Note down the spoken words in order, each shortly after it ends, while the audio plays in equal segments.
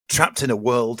Trapped in a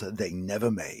world they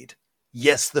never made.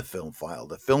 Yes, The Film File,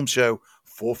 the film show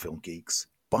for film geeks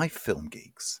by film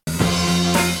geeks.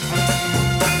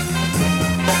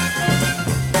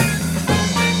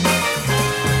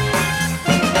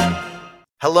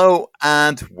 Hello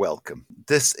and welcome.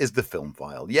 This is The Film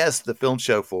File. Yes, the film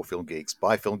show for film geeks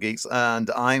by film geeks, and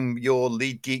I'm your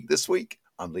lead geek this week.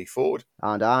 I'm Lee Ford.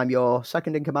 And I'm your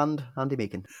second in command, Andy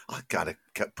Meakin. I gotta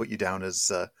put you down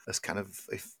as kind of,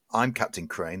 if I'm Captain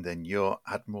Crane, then you're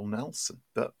Admiral Nelson.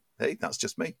 But hey, that's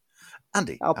just me.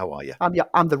 Andy, how are you?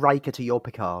 I'm the Riker to your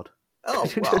Picard. Oh,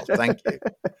 well, thank you.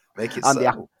 Make it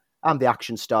so. I'm the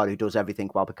action star who does everything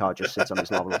while Picard just sits on his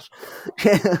laurels.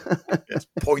 Yes,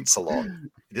 points a lot.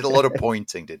 He did a lot of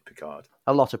pointing, did Picard?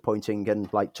 A lot of pointing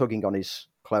and like tugging on his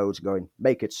clothes, going,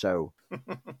 "Make it so."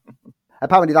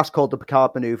 Apparently, that's called the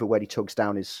Picard maneuver, where he tugs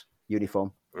down his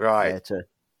uniform, right,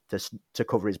 to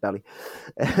cover his belly.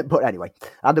 But anyway,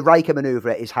 and the Riker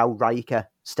maneuver is how Riker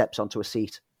steps onto a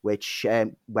seat. Which,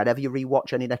 whenever you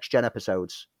rewatch any Next Gen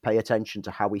episodes, pay attention to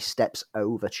how he steps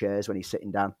over chairs when he's sitting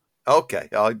down. Okay,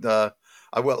 I've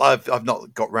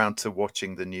not got round to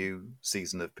watching the new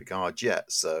season of Picard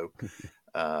yet, so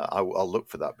I'll look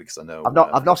for that because I know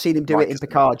I've not seen him do it in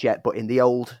Picard yet, but in the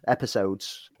old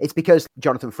episodes, it's because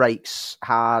Jonathan Frakes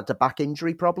had a back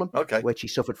injury problem, which he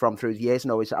suffered from through the years,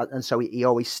 and so he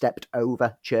always stepped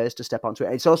over chairs to step onto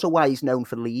it. It's also why he's known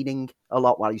for leaning a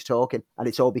lot while he's talking, and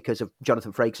it's all because of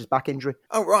Jonathan Frakes' back injury.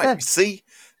 Oh right, yeah. See.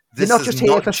 You're not just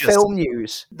here for film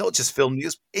news. Not just film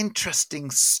news,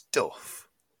 interesting stuff.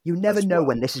 You never know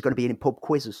when this is going to be in pub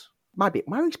quizzes. Might be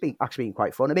actually been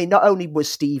quite fun. I mean, not only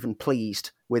was Stephen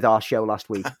pleased with our show last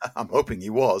week. I'm hoping he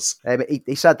was.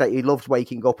 He said that he loved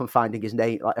waking up and finding his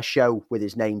name, like a show with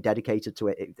his name dedicated to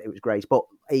it. It was great. But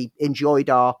he enjoyed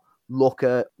our look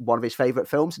at one of his favourite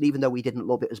films. And even though we didn't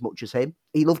love it as much as him,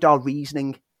 he loved our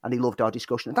reasoning and he loved our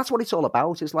discussion. And that's what it's all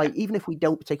about. It's like, even if we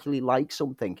don't particularly like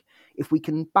something, if we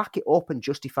can back it up and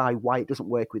justify why it doesn't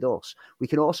work with us, we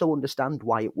can also understand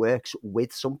why it works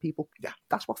with some people. Yeah.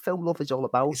 That's what film love is all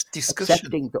about. It's discussion.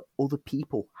 Accepting that other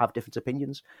people have different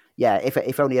opinions. Yeah,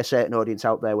 if only a certain audience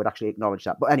out there would actually acknowledge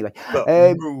that. But anyway.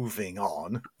 Moving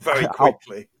on very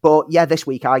quickly. But yeah, this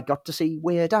week I got to see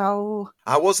Weird Al.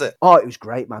 How was it? Oh, it was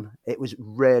great, man. It was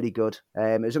really good.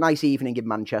 It was a nice evening in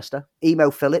Manchester.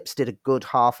 Emo Phillips did a good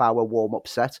half-hour warm-up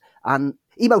set, and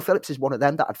Emo Phillips is one of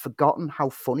them that I'd forgotten how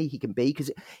funny he can be,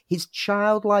 because his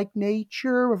childlike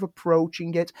nature of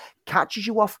approaching it catches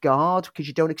you off guard because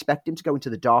you don't expect him to go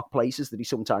into the dark places that he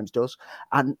sometimes does.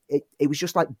 And it was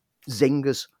just like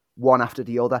zingers, one after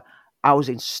the other. I was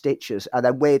in stitches. And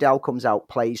then Weird Al comes out,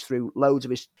 plays through loads of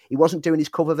his... He wasn't doing his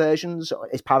cover versions,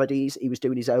 his parodies. He was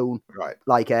doing his own, right,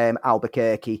 like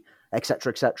Albuquerque,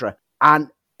 etc., etc. And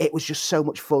it was just so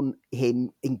much fun,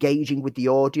 him engaging with the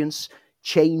audience,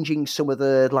 changing some of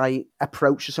the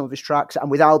approach to some of his tracks.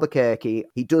 And with Albuquerque,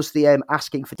 he does the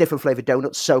asking for different flavoured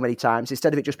donuts so many times.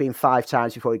 Instead of it just being 5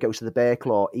 times before he goes to the bear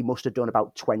claw, he must have done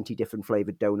about 20 different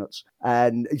flavoured donuts.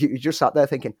 And you just sat there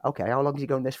thinking, okay, how long is he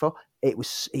going this for?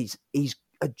 He's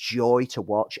a joy to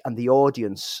watch, and the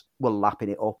audience were lapping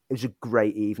it up. It was a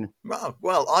great evening.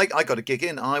 Well, I got a gig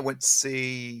in. I went to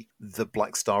see the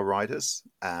Black Star Riders,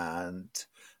 and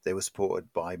they were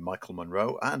supported by Michael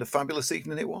Monroe, and a fabulous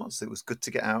evening it was. It was good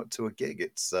to get out to a gig.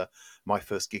 It's my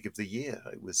first gig of the year.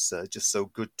 It was just so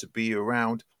good to be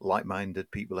around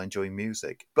like-minded people enjoying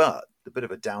music. But a bit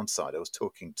of a downside, I was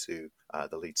talking to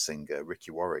the lead singer,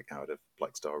 Ricky Warwick, out of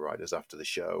Black Star Riders after the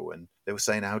show, and they were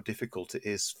saying how difficult it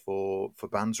is for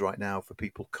bands right now, for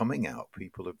people coming out.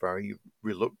 People are very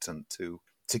reluctant to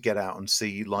get out and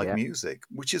see live music,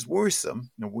 which is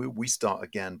worrisome. You know, we start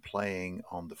again playing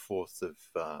on the 4th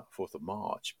of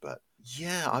March, but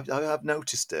yeah, I've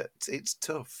noticed it. It's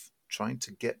tough trying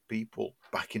to get people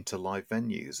back into live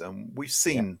venues, and we've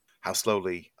seen how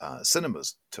slowly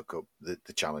cinemas took up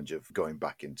the challenge of going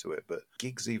back into it, but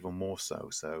gigs even more so.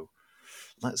 So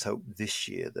let's hope this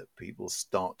year that people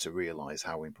start to realise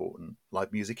how important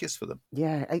live music is for them.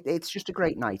 Yeah, it's just a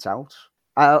great night out.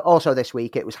 Also this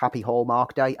week, it was Happy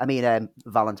Hallmark Day. I mean,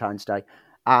 Valentine's Day.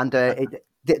 And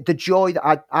the joy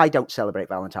that I don't celebrate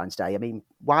Valentine's Day. I mean,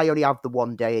 why only have the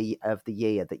one day of the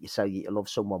year that you say you love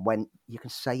someone when you can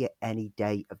say it any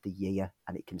day of the year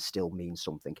and it can still mean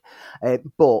something?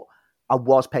 But I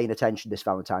was paying attention this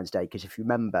Valentine's Day because if you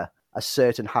remember, a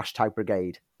certain hashtag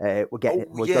brigade we're going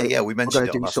to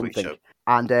do something.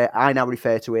 And I now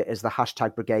refer to it as the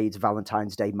hashtag brigade's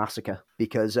Valentine's Day massacre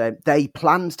because they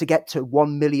planned to get to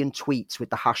 1 million tweets with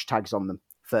the hashtags on them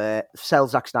for sell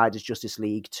Zack Snyder's Justice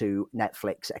League to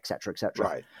Netflix, etc., etc.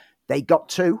 Right. They got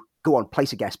 2, Go on,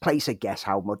 place a guess. Place a guess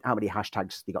how many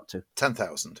hashtags they got to.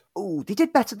 10,000. Oh, they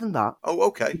did better than that. Oh,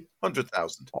 okay.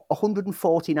 100,000.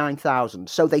 149,000.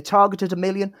 So they targeted 1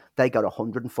 million. They got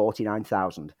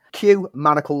 149,000. Cue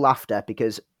maniacal laughter,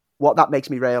 because what that makes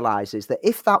me realise is that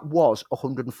if that was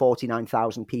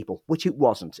 149,000 people, which it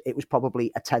wasn't, it was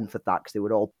probably a tenth of that because they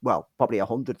were all, well, probably a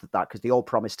hundredth of that because they all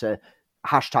promised to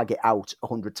hashtag it out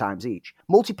 100 times each.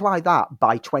 Multiply that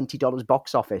by $20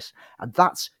 box office, and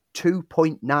that's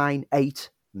 2.98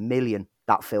 million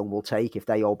that film will take if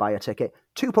they all buy a ticket.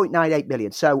 2.98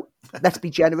 million. So let's be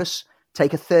generous.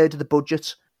 Take a third of the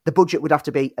budget. The budget would have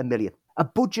to be $1 million. A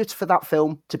budget for that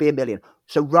film to be $1 million.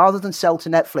 So rather than sell to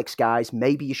Netflix, guys,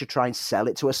 maybe you should try and sell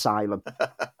it to Asylum.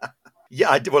 Yeah,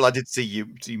 I did see you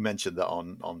mention that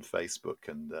on Facebook,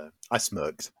 and I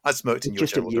smirked. I smirked in your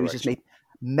just general amuses direction. me.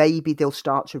 Maybe they'll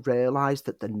start to realise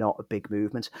that they're not a big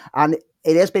movement. And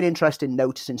it has been interesting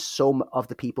noticing some of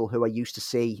the people who I used to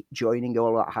see joining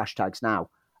all that hashtags now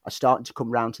are starting to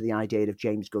come round to the idea of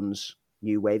James Gunn's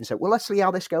new wave and say, well, let's see how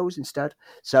this goes instead.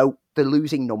 So the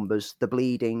losing numbers, the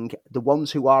bleeding, the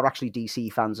ones who are actually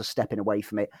DC fans are stepping away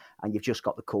from it, and you've just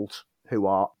got the cult who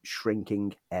are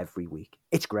shrinking every week.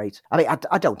 It's great. I mean,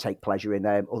 I don't take pleasure in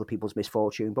other people's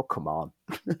misfortune, but come on.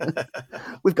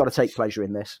 We've got to take pleasure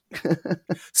in this.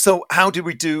 So how did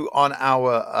we do on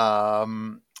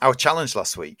our challenge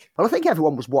last week? Well, I think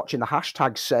everyone was watching the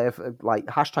hashtags, like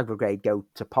hashtag brigade go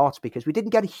to pot, because we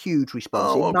didn't get a huge response.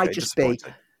 Oh, It okay.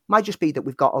 might just be that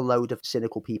we've got a load of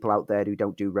cynical people out there who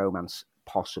don't do romance,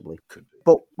 possibly. Could be.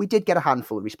 But we did get a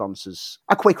handful of responses.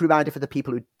 A quick reminder for the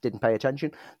people who didn't pay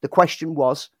attention. The question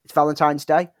was, it's Valentine's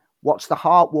Day. What's the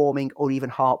heartwarming or even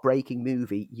heartbreaking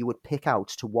movie you would pick out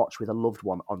to watch with a loved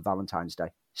one on Valentine's Day?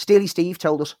 Steely Steve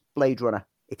told us Blade Runner.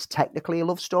 It's technically a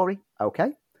love story.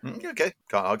 Okay. Okay,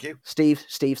 can't argue.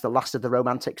 Steve's the last of the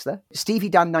romantics there. Stevie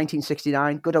Dan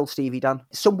 1969, good old Stevie Dan.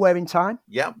 Somewhere in Time.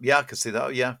 Yeah, I can see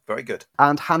that. Yeah, very good.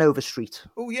 And Hanover Street.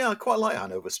 Oh, yeah, I quite like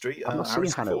Hanover Street. I've not seen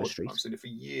Hanover Street. I've seen it for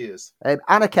years.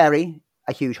 Anna Kerry,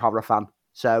 a huge horror fan.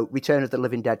 So Return of the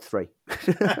Living Dead 3.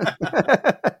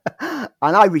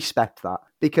 And I respect that,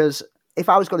 because if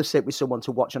I was going to sit with someone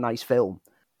to watch a nice film,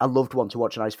 a loved one to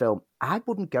watch a nice film, I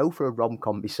wouldn't go for a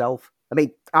rom-com myself. I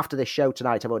mean, after this show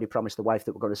tonight, I've already promised the wife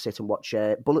that we're going to sit and watch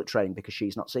Bullet Train because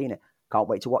she's not seen it. Can't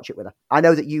wait to watch it with her. I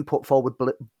know that you put forward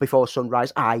Before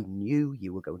Sunrise. I knew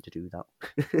you were going to do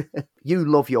that. You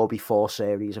love your Before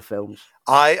series of films.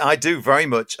 I do very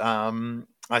much.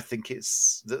 I think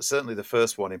it's certainly the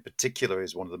first one in particular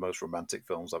is one of the most romantic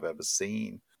films I've ever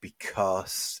seen,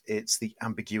 because it's the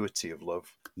ambiguity of love.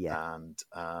 Yeah. And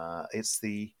it's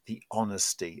the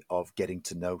honesty of getting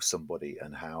to know somebody,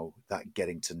 and how that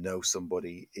getting to know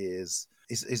somebody is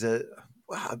a,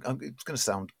 well, it's going to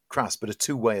sound crass, but a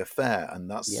two-way affair. And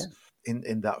that's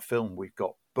in that film, we've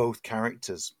got both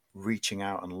characters reaching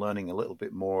out and learning a little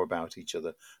bit more about each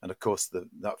other. And of course,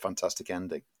 that fantastic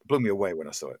ending blew me away when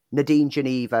I saw it. Nadine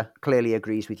Geneva clearly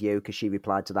agrees with you, because she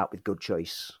replied to that with good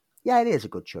choice. Yeah, it is a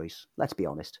good choice. Let's be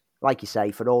honest. Like you say,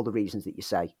 for all the reasons that you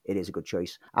say, it is a good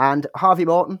choice. And Harvey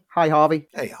Morton. Hi, Harvey.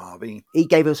 Hey, Harvey. He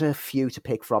gave us a few to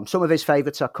pick from. Some of his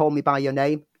favourites are Call Me By Your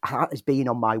Name. That has been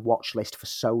on my watch list for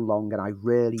so long, and I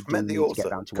really do need to get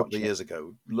around to watching it. A couple of years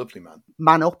ago. Lovely man.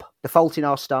 Man Up, The Fault in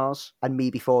Our Stars, and Me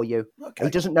Before You. Okay.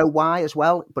 He doesn't know why as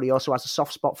well, but he also has a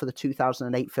soft spot for the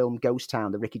 2008 film Ghost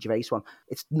Town, the Ricky Gervais one.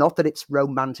 It's not that it's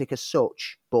romantic as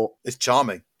such, but... It's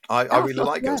charming. I really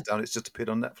like Ghost Town. It's just appeared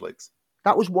on Netflix.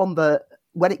 That was one that,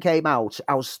 when it came out,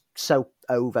 I was so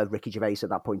over Ricky Gervais at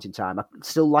that point in time. I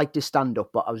still liked his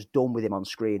stand-up, but I was done with him on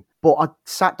screen. But I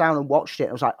sat down and watched it, and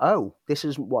I was like, oh, this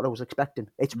isn't what I was expecting.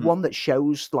 It's one that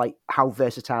shows like how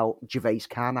versatile Gervais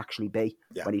can actually be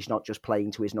when he's not just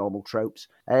playing to his normal tropes.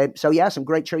 So yeah, some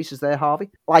great choices there, Harvey.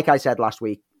 Like I said last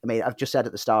week, I mean, I've just said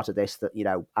at the start of this that, you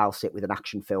know, I'll sit with an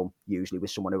action film, usually with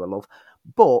someone who I love.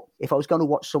 But if I was going to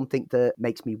watch something that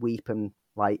makes me weep and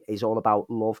like is all about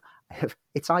love,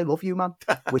 it's I Love You, Man,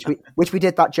 which we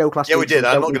did that joke last week. Yeah, we did.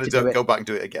 So I'm not going to go back and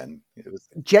do it again.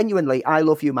 Genuinely, I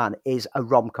Love You, Man is a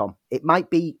rom-com. It might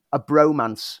be a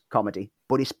bromance comedy,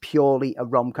 but it's purely a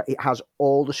rom-com. It has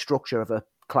all the structure of a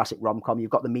classic rom-com. You've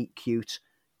got the meet cute.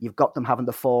 You've got them having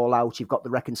the fallout. You've got the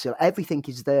reconciliation. Everything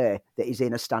is there that is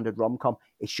in a standard rom-com.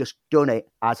 It's just done it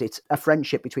as it's a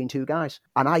friendship between two guys.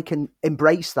 And I can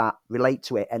embrace that, relate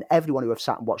to it. And everyone who I've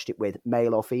sat and watched it with,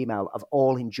 male or female, have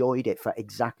all enjoyed it for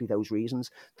exactly those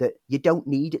reasons. That you don't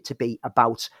need it to be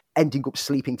about ending up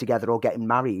sleeping together or getting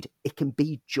married. It can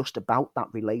be just about that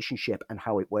relationship and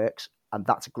how it works. And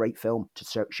that's a great film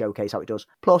to showcase how it does.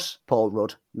 Plus, Paul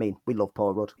Rudd. I mean, we love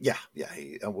Paul Rudd. Yeah.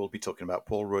 And we'll be talking about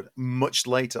Paul Rudd much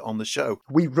later on the show.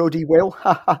 We Ruddy will.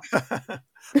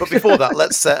 But before that,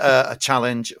 let's set a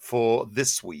challenge for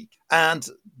this week. And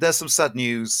there's some sad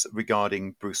news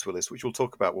regarding Bruce Willis, which we'll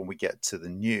talk about when we get to the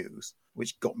news,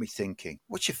 which got me thinking,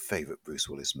 what's your favourite Bruce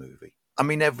Willis movie? I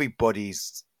mean,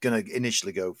 everybody's going to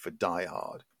initially go for Die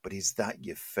Hard, but is that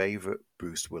your favourite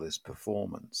Bruce Willis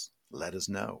performance? Let us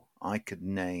know. I could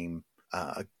name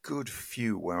a good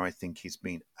few where I think he's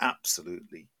been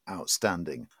absolutely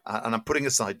outstanding. And I'm putting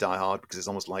aside Die Hard because it's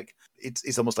almost like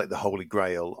the holy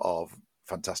grail of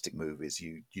fantastic movies.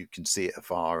 You can see it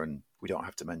afar, and we don't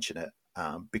have to mention it.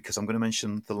 Because I'm going to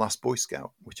mention The Last Boy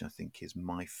Scout, which I think is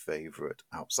my favourite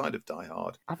outside of Die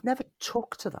Hard. I've never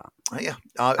took to that. Yeah.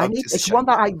 It's one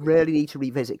that I really need to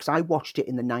revisit because I watched it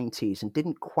in the 90s and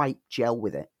didn't quite gel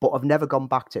with it, but I've never gone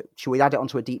back to it. Should we add it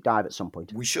onto a deep dive at some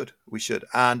point? We should.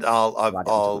 And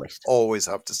I'll always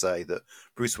have to say that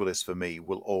Bruce Willis for me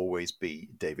will always be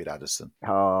David Addison.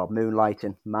 Oh,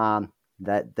 Moonlighting, man.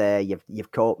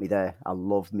 You've caught me there. I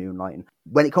love Moonlighting.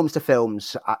 When it comes to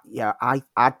films,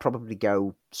 I'd probably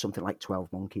go something like 12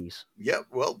 Monkeys. Yeah,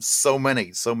 well, so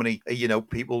many.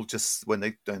 People just when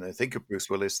they think of Bruce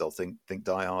Willis, they'll think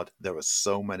Die Hard. There are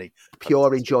so many.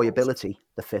 Pure enjoyability,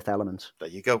 The Fifth Element. There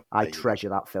you go. I treasure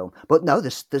that film. But no,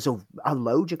 there's a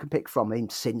load you can pick from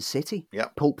in Sin City. Yeah.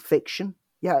 Pulp Fiction.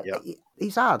 Yeah.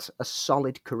 He's had a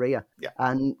solid career. Yeah.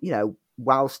 And,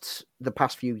 whilst the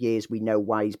past few years we know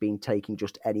why he's been taking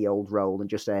just any old role and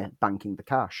just banking the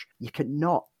cash, you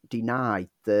cannot deny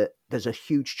that there's a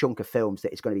huge chunk of films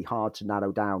that it's going to be hard to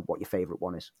narrow down what your favourite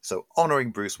one is. So, honouring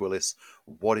Bruce Willis,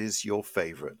 what is your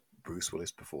favourite Bruce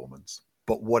Willis performance?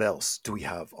 But what else do we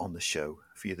have on the show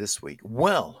for you this week?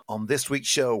 Well, on this week's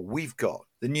show, we've got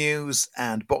the news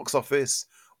and box office.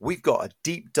 We've got a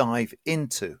deep dive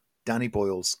into Danny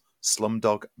Boyle's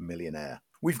Slumdog Millionaire.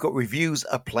 We've got reviews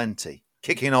aplenty.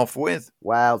 Kicking off with...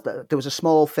 Well, there was a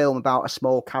small film about a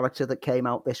small character that came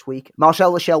out this week.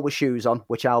 Marcel the Shell with Shoes On,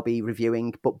 which I'll be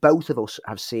reviewing, but both of us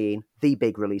have seen the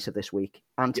big release of this week,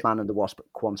 Ant-Man and the Wasp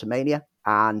Quantumania,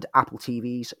 and Apple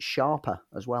TV's Sharper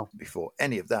as well. Before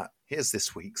any of that, here's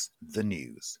this week's The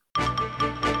News.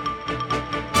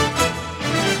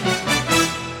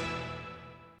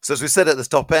 So as we said at the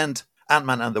top end,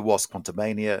 Ant-Man and the Wasp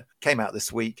Quantumania came out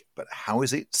this week, but how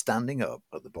is it standing up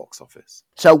at the box office?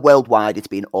 So worldwide, it's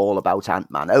been all about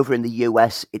Ant-Man. Over in the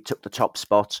US, it took the top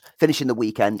spot, finishing the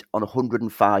weekend on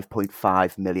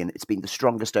 105.5 million. It's been the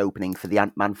strongest opening for the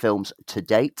Ant-Man films to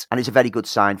date, and it's a very good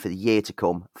sign for the year to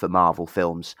come for Marvel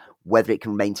films. Whether it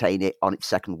can maintain it on its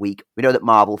second week. We know that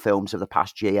Marvel films of the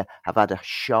past year have had a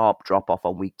sharp drop-off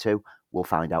on week 2. We'll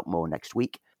find out more next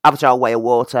week. Avatar: Way of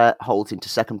Water holds into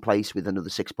second place with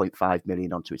another 6.5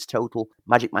 million onto its total.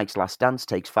 Magic Mike's Last Dance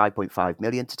takes 5.5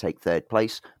 million to take third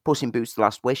place. Puss in Boots: The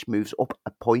Last Wish moves up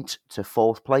a point to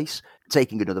fourth place,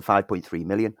 taking another 5.3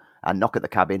 million. And Knock at the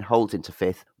Cabin holds into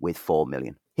fifth with 4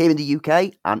 million. Here in the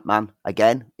UK, Ant-Man,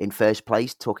 again, in first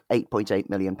place, took £8.8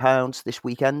 million this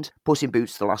weekend. Puss in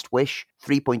Boots: The Last Wish,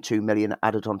 3.2 million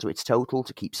added onto its total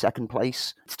to keep second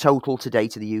place. Its total to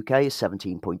date in the UK is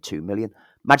 17.2 million.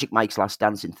 Magic Mike's Last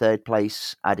Dance in third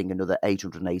place, adding another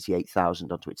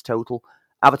 888,000 onto its total.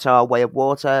 Avatar: Way of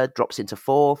Water drops into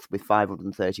fourth with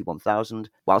 531,000,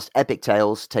 whilst Epic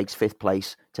Tales takes fifth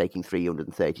place, taking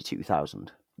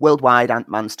 332,000. Worldwide,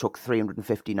 Ant-Man's took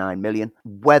 359 million.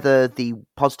 Whether the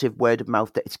positive word of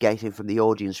mouth that it's getting from the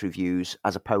audience reviews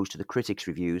as opposed to the critics'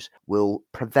 reviews will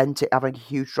prevent it having a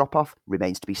huge drop-off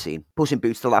remains to be seen. Puss in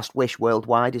Boots: The Last Wish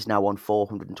worldwide is now on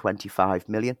 425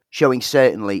 million, showing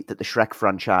certainly that the Shrek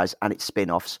franchise and its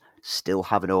spin-offs still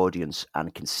have an audience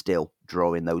and can still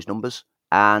draw in those numbers.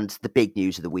 And the big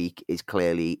news of the week is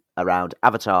clearly around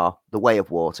Avatar: The Way of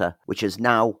Water, which has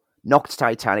now knocked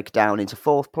Titanic down into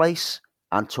fourth place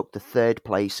and took the third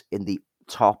place in the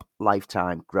top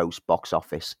lifetime gross box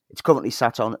office. It's currently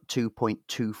sat on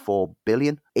 2.24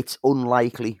 billion. It's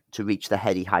unlikely to reach the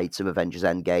heady heights of Avengers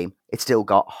Endgame. It's still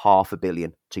got $500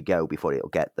 million to go before it'll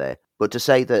get there. But to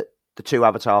say that the two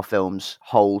Avatar films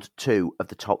hold 2 of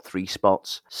the top 3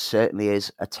 spots certainly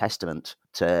is a testament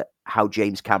to how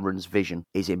James Cameron's vision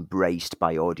is embraced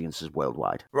by audiences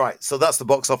worldwide. Right, so that's the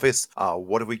box office.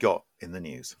 What have we got in the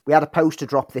news? We had a poster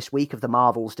drop this week of the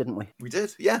Marvels, didn't we? We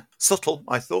did, yeah. Subtle,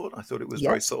 I thought. I thought it was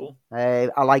very subtle. I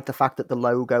like the fact that the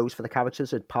logos for the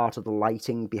characters are part of the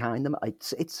lighting behind them.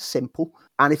 It's simple,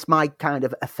 and it's my kind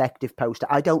of effective poster.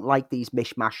 I don't like these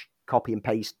mishmash copy and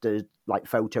paste, like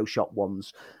Photoshop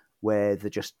ones. where the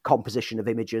just composition of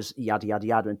images, yada, yada,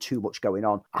 yada, and too much going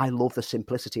on. I love the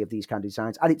simplicity of these kind of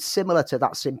designs. And it's similar to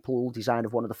that simple design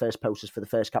of one of the first posters for the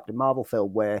first Captain Marvel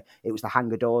film, where it was the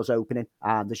hangar doors opening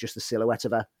and there's just the silhouette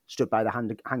of her stood by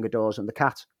the hangar doors and the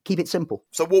cat. Keep it simple.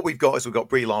 So what we've got is we've got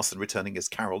Brie Larson returning as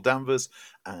Carol Danvers,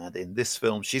 and in this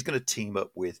film she's going to team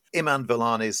up with Iman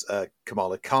Vellani's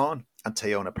Kamala Khan and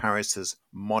Teyonah Parris as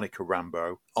Monica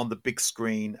Rambeau on the big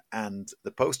screen. And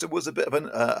the poster was a bit of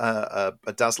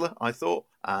a dazzler, I thought,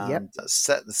 and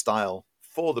set the style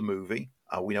for the movie.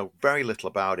 We know very little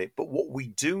about it, but what we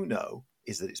do know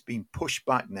is that it's been pushed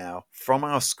back now from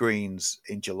our screens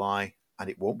in July, and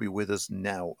it won't be with us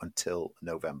now until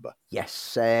November.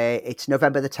 Yes, it's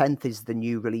November the 10th is the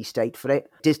new release date for it.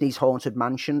 Disney's Haunted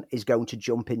Mansion is going to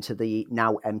jump into the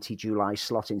now empty July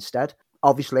slot instead.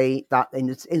 Obviously, that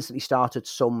instantly started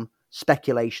some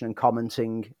speculation and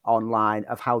commenting online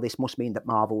of how this must mean that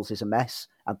Marvel's is a mess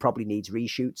and probably needs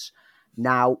reshoots.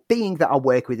 Now, being that I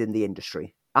work within the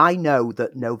industry, I know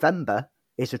that November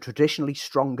is a traditionally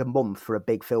stronger month for a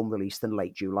big film release than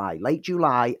late July. Late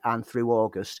July and through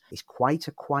August is quite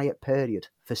a quiet period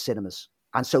for cinemas.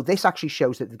 And so this actually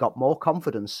shows that they've got more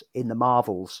confidence in the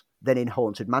Marvels than in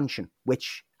Haunted Mansion,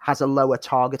 which has a lower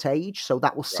target age, so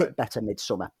that will sit better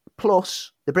midsummer.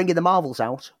 Plus, they're bringing the Marvels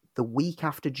out the week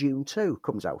after June 2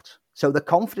 comes out. So they're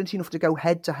confident enough to go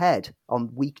head-to-head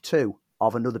on week 2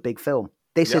 of another big film.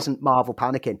 This isn't Marvel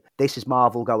panicking. This is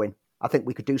Marvel going, I think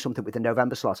we could do something with the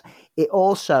November slot. It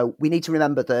also, we need to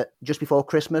remember that just before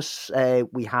Christmas,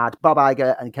 we had Bob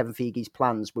Iger and Kevin Feige's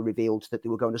plans were revealed that they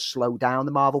were going to slow down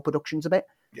the Marvel productions a bit.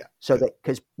 Yeah. So that,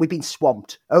 because we've been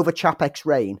swamped. Over Chapek's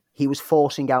reign, he was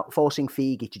forcing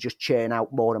Feige to just churn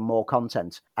out more and more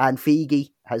content. And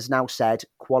Feige has now said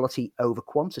quality over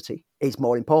quantity is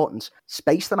more important.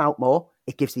 Space them out more.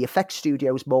 It gives the effects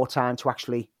studios more time to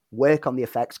actually work on the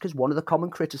effects, because one of the common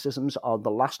criticisms on the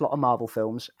last lot of Marvel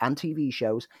films and TV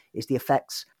shows is the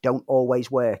effects don't always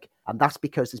work. And that's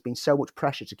because there's been so much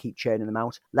pressure to keep churning them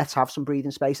out. Let's have some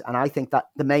breathing space. And I think that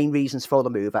the main reasons for the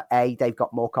move are A, they've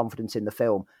got more confidence in the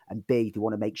film, and B, they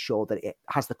want to make sure that it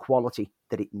has the quality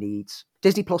that it needs.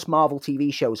 Disney Plus Marvel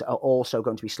TV shows are also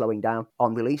going to be slowing down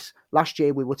on release. Last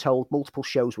year, we were told multiple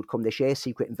shows would come this year: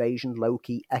 Secret Invasion,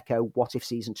 Loki, Echo, What If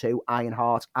Season 2,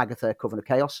 Ironheart, Agatha, Coven of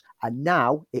Chaos. And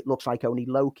now it looks like only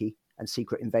Loki and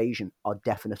Secret Invasion are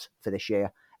definite for this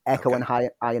year. Echo and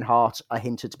Ironheart are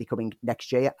hinted to be coming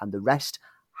next year, and the rest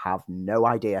have no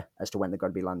idea as to when they're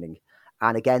going to be landing.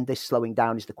 And again, this slowing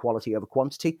down is the quality over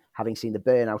quantity, having seen the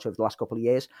burnout over the last couple of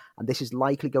years. And this is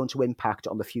likely going to impact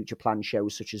on the future planned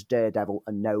shows such as Daredevil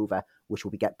and Nova, which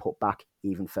will get put back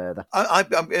even further.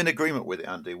 I'm in agreement with it,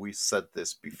 Andy. We said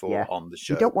this before on the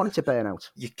show. You don't want it to burn out.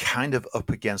 You're kind of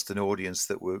up against an audience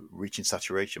that were reaching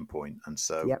saturation point. And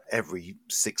so every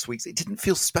 6 weeks, it didn't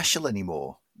feel special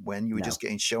anymore when you were just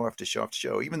getting show after show after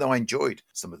show, even though I enjoyed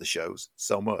some of the shows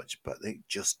so much, but they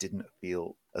just didn't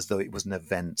feel as though it was an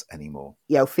event anymore.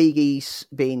 Feige's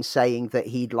been saying that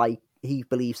he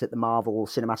believes that the Marvel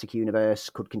Cinematic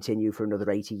Universe could continue for another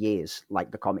 80 years,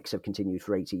 like the comics have continued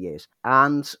for 80 years.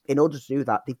 And in order to do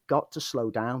that, they've got to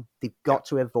slow down. They've got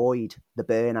to avoid the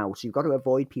burnout. You've got to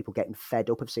avoid people getting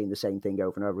fed up of seeing the same thing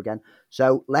over and over again.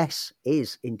 So less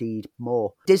is indeed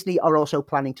more. Disney are also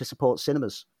planning to support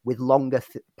cinemas with longer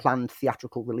planned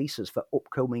theatrical releases for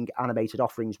upcoming animated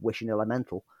offerings, Wish and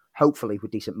Elemental, hopefully with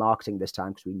decent marketing this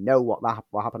time, because we know what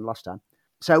happened last time.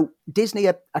 So Disney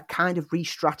are kind of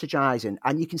re-strategizing,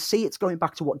 and you can see it's going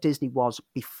back to what Disney was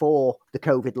before the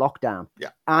COVID lockdown. Yeah.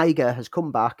 Iger has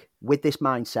come back with this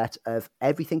mindset of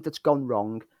everything that's gone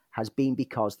wrong has been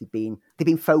because they've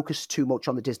been focused too much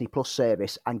on the Disney Plus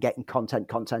service and getting content,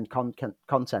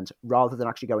 rather than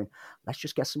actually going, let's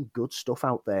just get some good stuff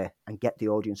out there and get the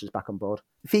audiences back on board.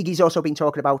 Feige's also been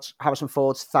talking about Harrison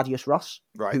Ford's Thaddeus Ross,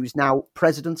 who's now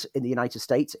president in the United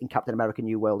States in Captain America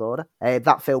New World Order.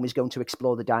 That film is going to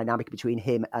explore the dynamic between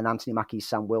him and Anthony Mackie's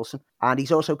Sam Wilson. And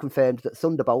he's also confirmed that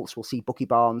Thunderbolts will see Bucky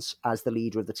Barnes as the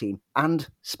leader of the team. And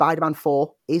Spider-Man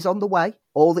 4 is on the way.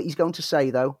 All that he's going to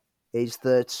say, though, is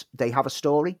that they have a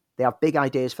story, they have big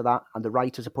ideas for that, and the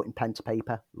writers are putting pen to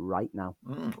paper right now.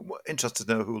 Interested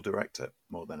to know who will direct it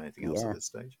more than anything else at this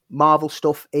stage. Marvel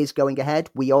stuff is going ahead.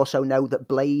 We also know that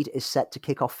Blade is set to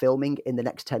kick off filming in the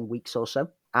next 10 weeks or so.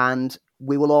 And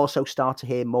we will also start to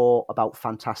hear more about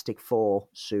Fantastic Four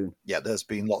soon. Yeah, there's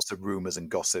been lots of rumours and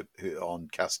gossip on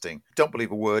casting. Don't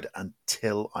believe a word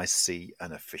until I see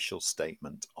an official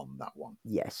statement on that one.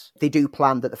 Yes. They do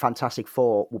plan that the Fantastic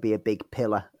Four will be a big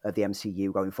pillar of the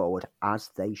MCU going forward, as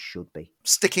they should be.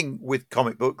 Sticking with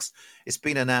comic books, it's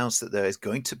been announced that there is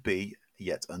going to be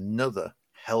yet another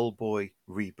Hellboy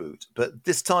reboot, but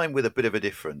this time with a bit of a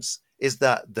difference, is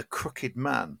that The Crooked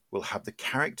Man will have the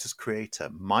character's creator,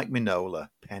 Mike Mignola,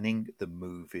 penning the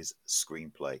movie's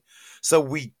screenplay. So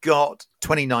we got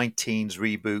 2019's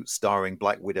reboot starring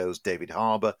Black Widow's David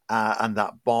Harbour, and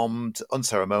that bombed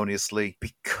unceremoniously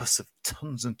because of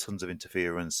tons and tons of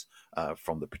interference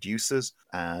from the producers,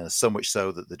 so much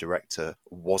so that the director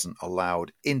wasn't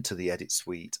allowed into the edit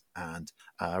suite, and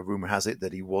rumour has it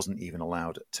that he wasn't even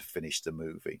allowed to finish the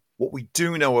movie. What we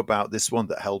do know about this one,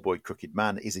 that Hellboy Crooked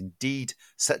Man is indeed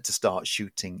set to start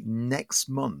shooting next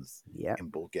month in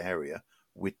Bulgaria,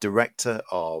 with director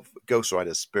of Ghost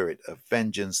Rider Spirit of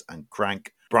Vengeance and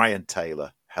Crank, Brian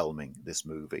Taylor, helming this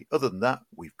movie. Other than that,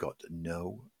 we've got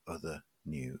no other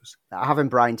news. Having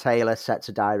Brian Taylor set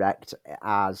to direct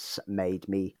has made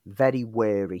me very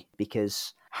wary,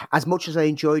 because as much as I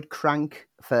enjoyed Crank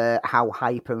for how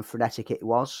hype and frenetic it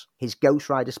was, his Ghost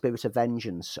Rider Spirit of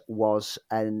Vengeance was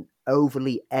an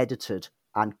overly edited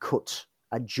and cut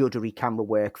and juddery camera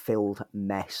work filled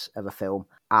mess of a film.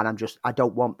 And I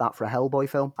don't want that for a Hellboy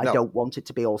film. No. I don't want it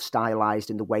to be all stylized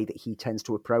in the way that he tends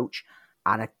to approach.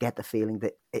 And I get the feeling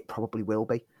that it probably will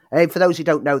be. For those who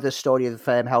don't know the story of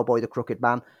Hellboy the Crooked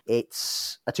Man,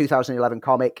 it's a 2011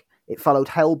 comic. It followed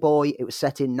Hellboy. It was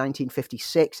set in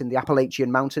 1956 in the Appalachian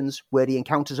Mountains, where he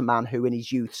encounters a man who in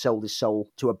his youth sold his soul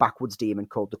to a backwoods demon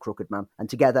called the Crooked Man. And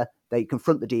together, they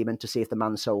confront the demon to see if the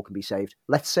man's soul can be saved.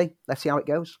 Let's see how it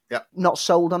goes. Yep. Not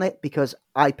sold on it, because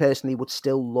I personally would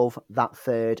still love that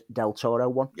third Del Toro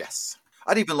one. Yes.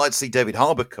 I'd even like to see David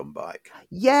Harbour come back.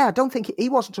 Yeah, I don't think he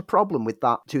wasn't a problem with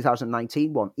that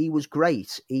 2019 one. He was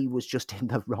great. He was just in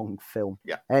the wrong film.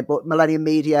 Yeah. But Millennium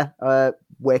Media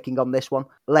working on this one.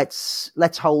 Let's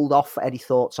hold off any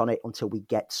thoughts on it until we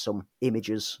get some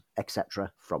images,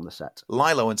 etc., from the set.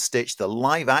 Lilo and Stitch, the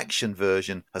live-action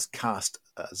version, has cast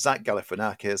Zach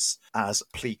Galifianakis as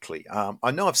Pleakley.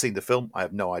 I know I've seen the film. I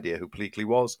have no idea who Pleakley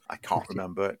was. I can't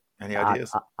remember it. Any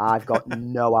ideas? I've got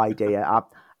no idea.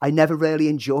 I never really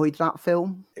enjoyed that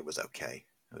film. It was okay.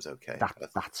 That's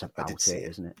about it,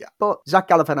 isn't it? Yeah. But Zach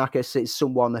Galifianakis is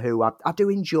someone who I do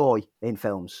enjoy in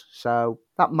films, so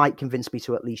that might convince me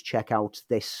to at least check out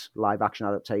this live-action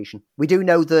adaptation. We do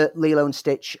know that Lilo and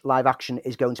Stitch live-action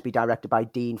is going to be directed by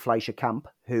Dean Fleischer-Camp,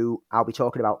 who I'll be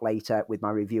talking about later with my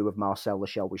review of Marcel the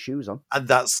Shell with Shoes On. And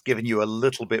that's given you a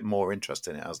little bit more interest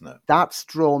in it, hasn't it? That's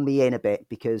drawn me in a bit,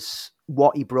 because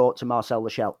what he brought to Marcel the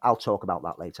Shell, I'll talk about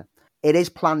that later. It is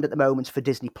planned at the moment for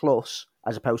Disney Plus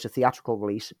as opposed to theatrical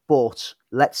release, but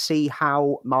let's see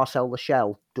how Marcel the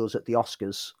Shell does at the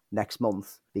Oscars next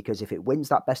month, because if it wins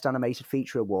that Best Animated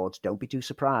Feature Award, don't be too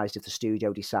surprised if the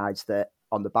studio decides that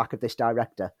on the back of this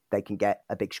director, they can get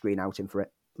a big screen outing for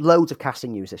it. Loads of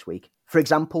casting news this week. For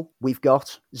example, we've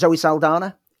got Zoe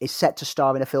Saldana is set to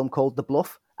star in a film called The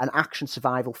Bluff, an action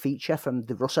survival feature from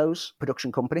the Russos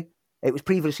production company. It was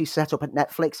previously set up at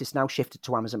Netflix. It's now shifted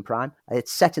to Amazon Prime.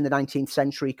 It's set in the 19th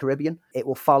century Caribbean. It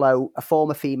will follow a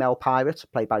former female pirate,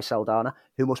 played by Saldana,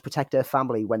 who must protect her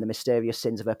family when the mysterious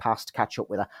sins of her past catch up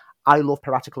with her. I love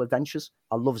piratical adventures.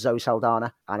 I love Zoe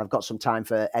Saldana, and I've got some time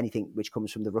for anything which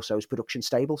comes from the Russos production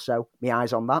stable, so my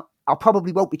eyes on that. I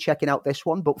probably won't be checking out this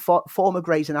one, but former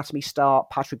Grey's Anatomy star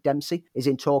Patrick Dempsey is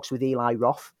in talks with Eli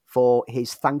Roth for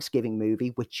his Thanksgiving movie,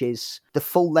 which is the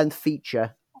full-length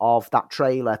feature of that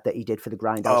trailer that he did for the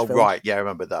Grindhouse film. Right. Yeah, I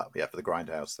remember that. Yeah, for the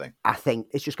Grindhouse thing. I think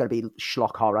it's just going to be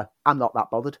schlock horror. I'm not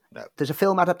that bothered. No. There's a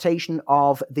film adaptation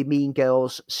of the Mean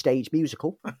Girls stage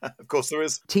musical. Of course there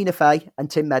is. Tina Fey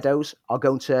and Tim Meadows are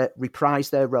going to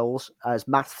reprise their roles as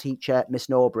maths teacher Miss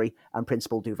Norbury and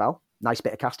Principal Duval. Nice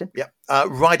bit of casting. Yeah.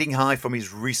 Riding high from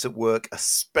his recent work,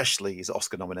 especially his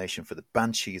Oscar nomination for The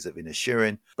Banshees of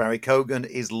Inisherin, Barry Keoghan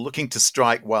is looking to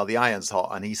strike while the iron's hot,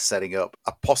 and he's setting up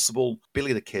a possible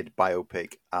Billy the Kid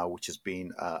biopic, which has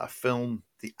been a film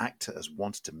the actor has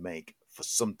wanted to make for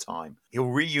some time. He'll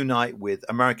reunite with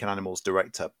American Animals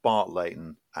director Bart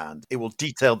Layton, and it will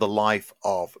detail the life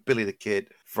of Billy the Kid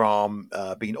from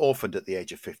being orphaned at the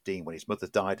age of 15 when his mother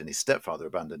died and his stepfather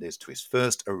abandoned his, to his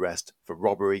first arrest for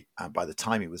robbery. And by the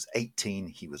time he was 18,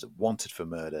 he was wanted for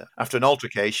murder. After an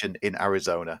altercation in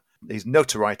Arizona, his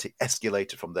notoriety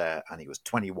escalated from there, and he was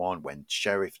 21 when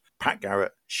Sheriff Pat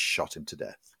Garrett shot him to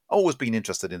death. Always been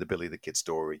interested in the Billy the Kid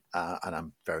story, and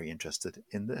I'm very interested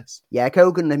in this. Yeah,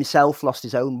 Keoghan himself lost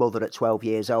his own mother at 12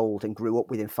 years old and grew up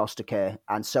within foster care.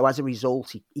 And so as a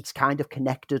result, he's kind of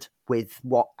connected with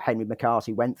what Henry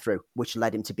McCarthy went through, which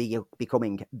led him to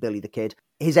becoming Billy the Kid.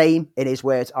 His aim, in his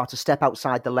words, are to step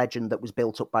outside the legend that was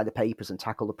built up by the papers and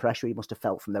tackle the pressure he must have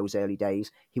felt from those early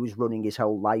days. He was running his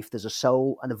whole life. There's a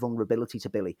soul and a vulnerability to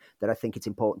Billy that I think it's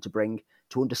important to bring,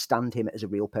 to understand him as a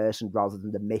real person rather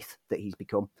than the myth that he's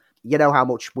become. You know how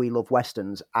much we love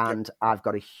Westerns, and I've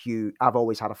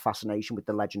always had a fascination with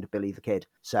the legend of Billy the Kid.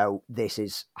 So this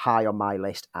is high on my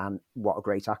list, and what a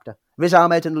great actor. Riz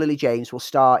Ahmed and Lily James will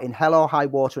star in Hell or High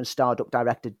Water and Starduck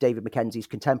director David Mackenzie's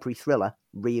contemporary thriller,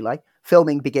 Relay.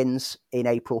 Filming begins in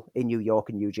April in New York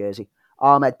and New Jersey.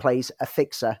 Ahmed plays a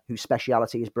fixer whose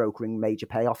speciality is brokering major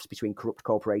payoffs between corrupt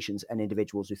corporations and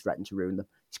individuals who threaten to ruin them.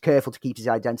 He's careful to keep his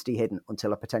identity hidden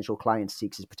until a potential client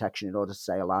seeks his protection in order to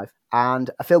stay alive.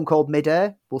 And a film called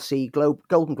Midair will see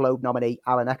Golden Globe nominee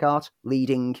Alan Eckhart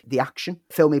leading the action.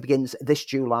 Filming begins this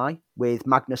July with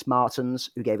Magnus Martins,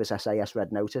 who gave us SAS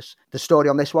Red Notice. The story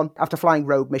on this one: after flying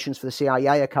rogue missions for the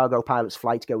CIA, a cargo pilot's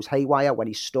flight goes haywire when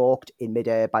he's stalked in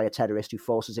midair by a terrorist who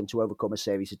forces him to overcome a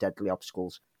series of deadly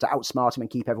obstacles. To outsmart him and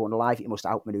keep everyone alive, he must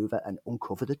outmaneuver and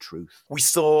uncover the truth. We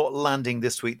saw landing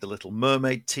this week the Little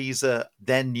Mermaid teaser.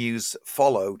 Then news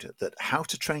followed that How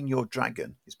to Train Your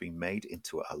Dragon is being made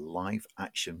into a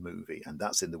live-action movie, and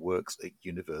that's in the works at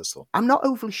Universal. I'm not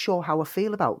overly sure how I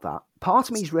feel about that. Part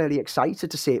of me is really excited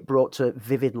to see it brought to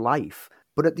vivid life,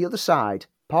 but at the other side,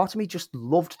 part of me just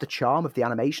loved the charm of the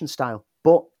animation style.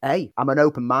 But hey, I'm an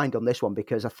open mind on this one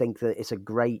because I think that it's a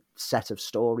great set of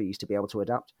stories to be able to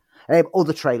adapt.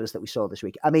 Other trailers that we saw this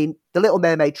week. I mean, the Little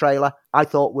Mermaid trailer I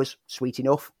thought was sweet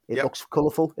enough. It looks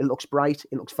colourful, it looks bright,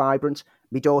 it looks vibrant.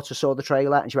 My daughter saw the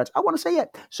trailer and she went, I want to see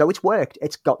it. So it's worked.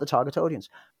 It's got the target audience.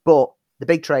 But the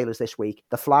big trailers this week,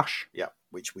 The Flash. Yeah,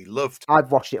 which we loved.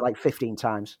 I've watched it like 15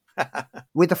 times.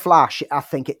 With The Flash, I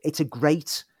think it's a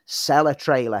great seller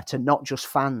trailer to not just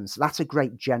fans. That's a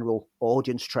great general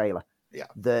audience trailer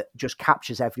that just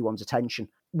captures everyone's attention.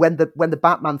 When the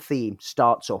Batman theme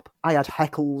starts up, I had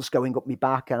heckles going up my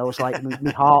back and I was like,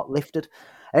 my heart lifted.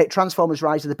 Transformers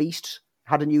Rise of the Beasts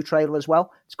had a new trailer as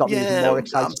well. It's got me even more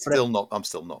excited. I'm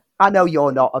still not. I know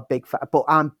you're not a big fan, but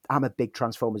I'm a big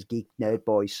Transformers geek nerd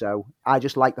boy, so I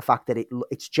just like the fact that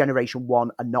it's Generation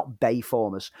 1 and not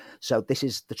Bayformers. So this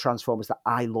is the Transformers that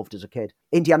I loved as a kid.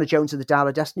 Indiana Jones and the Dial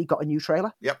of Destiny got a new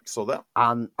trailer. Yep, saw that.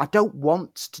 And I don't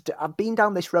want to... I've been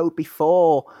down this road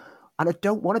before, and I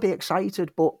don't want to be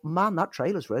excited, but man, that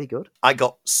trailer's really good. I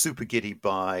got super giddy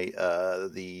by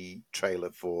the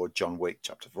trailer for John Wick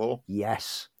Chapter 4.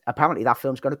 Yes. Apparently that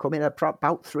film's going to come in at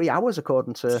about 3 hours,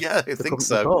 according to I think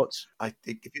so. reports. I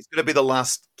think if it's going to be the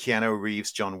last Keanu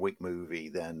Reeves John Wick movie,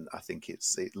 then I think it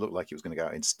looked like it was going to go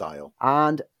out in style.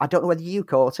 And I don't know whether you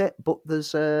caught it, but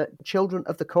there's Children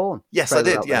of the Corn. Yes, I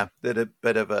did. Yeah, did a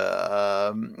bit of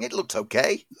a. It looked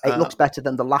okay. It looks better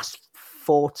than the last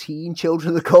 14 Children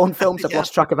of the Corn films. I've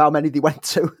lost track of how many they went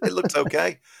to. It looked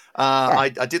okay. I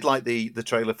did like the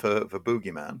trailer for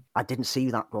Boogeyman. I didn't see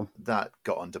that one. That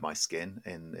got under my skin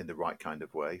in the right kind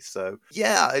of way. So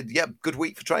yeah, good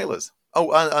week for trailers.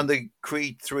 Oh, and the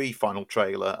Creed 3 final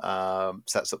trailer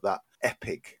sets up that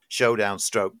epic showdown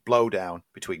stroke blowdown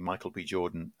between Michael B.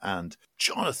 Jordan and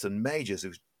Jonathan Majors,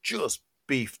 who's just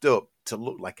beefed up to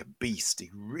look like a beast. He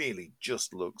really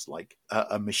just looks like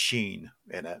a machine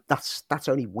in it. That's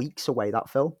only weeks away, that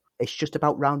film. It's just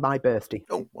about round my birthday.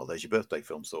 Oh, well, there's your birthday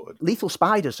film sorted. Lethal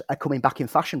Spiders are coming back in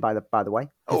fashion, by the way.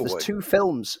 There's 2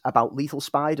 films about lethal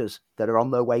spiders that are on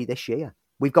their way this year.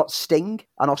 We've got Sting,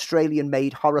 an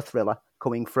Australian-made horror thriller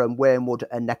coming from Wormwood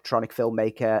and Nectronic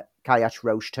filmmaker Kayash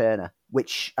Roche Turner,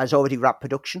 which has already wrapped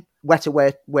production.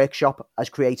 Weta Workshop has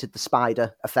created the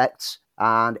spider effects,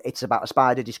 and it's about a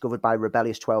spider discovered by a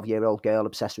rebellious 12-year-old girl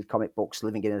obsessed with comic books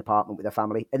living in an apartment with her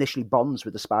family. Initially bonds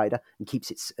with the spider and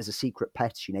keeps it as a secret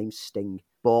pet she names Sting.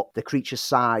 But the creature's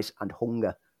size and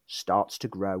hunger starts to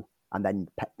grow, and then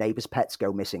neighbours' pets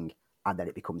go missing, and then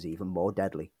it becomes even more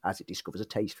deadly as it discovers a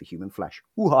taste for human flesh.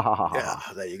 Yeah,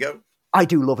 there you go. I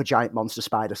do love a giant monster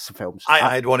spider films.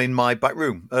 I had one in my back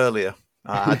room earlier.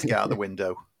 I had to get out the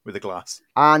window with a glass.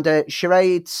 And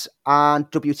Charades and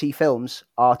WT Films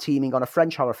are teaming on a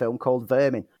French horror film called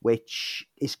Vermin, which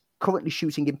is currently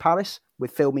shooting in Paris,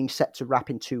 with filming set to wrap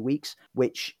in 2 weeks,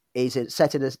 which is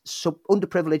set in a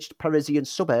underprivileged Parisian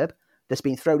suburb that's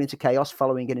been thrown into chaos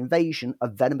following an invasion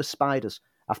of venomous spiders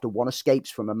after one escapes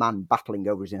from a man battling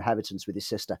over his inheritance with his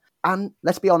sister. And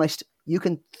let's be honest, you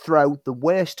can throw the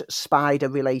worst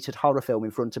spider-related horror film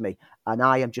in front of me, and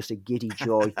I am just a giddy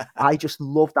joy. I just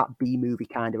love that B-movie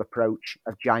kind of approach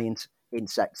of giant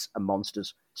insects and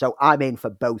monsters. So I'm in for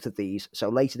both of these. So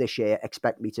later this year,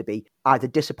 expect me to be either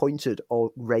disappointed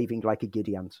or raving like a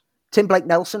giddy ant. Tim Blake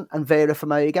Nelson and Vera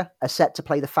Farmiga are set to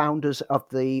play the founders of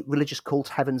the religious cult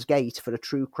Heaven's Gate for a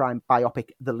true crime biopic,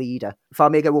 The Leader.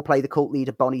 Farmiga will play the cult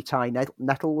leader Bonnie Ty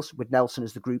Nettles, with Nelson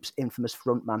as the group's infamous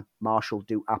frontman, Marshall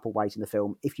Duke Applewhite, in the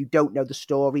film. If you don't know the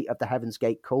story of the Heaven's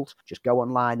Gate cult, just go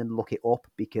online and look it up,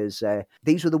 because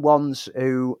these were the ones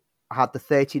who had the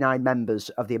 39 members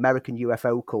of the American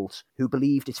UFO cult who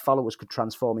believed its followers could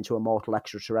transform into immortal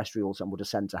extraterrestrials and would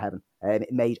ascend to heaven.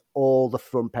 It made all the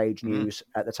front page news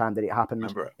at the time that it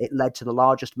happened. It led to the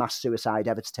largest mass suicide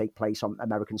ever to take place on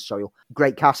American soil.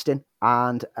 Great casting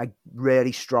and a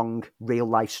really strong real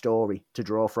life story to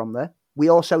draw from there. We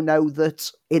also know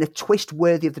that in a twist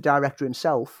worthy of the director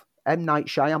himself, M. Night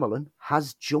Shyamalan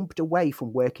has jumped away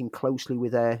from working closely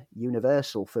with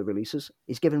Universal for releases.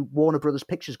 He's given Warner Brothers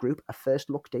Pictures Group a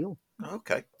first-look deal.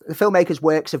 Okay. The filmmaker's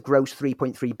works have grossed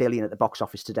 $3.3 billion at the box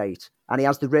office to date, and he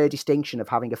has the rare distinction of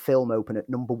having a film open at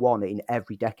number one in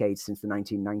every decade since the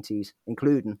 1990s,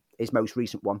 including his most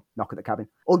recent one, Knock at the Cabin.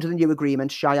 Under the new agreement,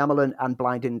 Shyamalan and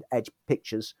Blinding Edge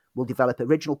Pictures will develop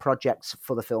original projects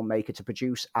for the filmmaker to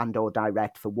produce and or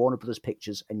direct for Warner Brothers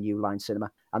Pictures and New Line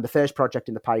Cinema. And the first project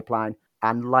in the pipeline,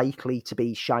 and likely to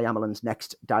be Shyamalan's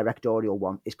next directorial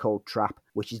one, is called Trap,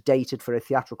 which is dated for a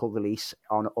theatrical release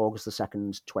on August the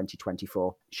 2nd,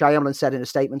 2024. Shyamalan said in a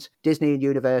statement, "Disney and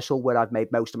Universal, where I've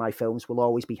made most of my films, will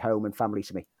always be home and family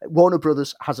to me. Warner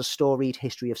Brothers has a storied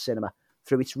history of cinema.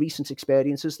 Through its recent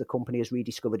experiences, the company has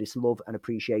rediscovered its love and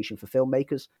appreciation for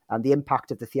filmmakers and the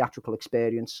impact of the theatrical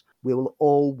experience. We will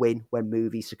all win when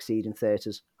movies succeed in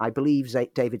theatres. I believe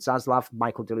David Zaslav,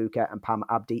 Michael DeLuca and Pam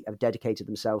Abdi have dedicated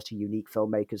themselves to unique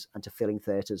filmmakers and to filling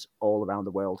theatres all around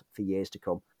the world for years to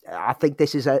come." I think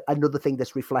this is another thing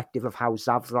that's reflective of how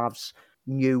Zaslav's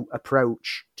new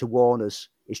approach to Warner's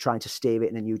is trying to steer it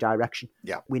in a new direction.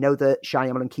 Yeah. We know that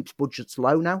Shyamalan keeps budgets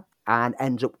low now and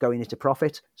ends up going into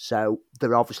profit. So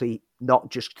they're obviously not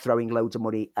just throwing loads of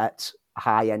money at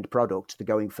high-end product, they're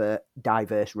going for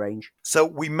diverse range. So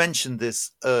we mentioned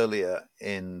this earlier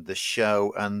in the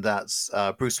show, and that's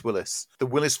Bruce Willis. The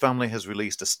Willis family has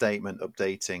released a statement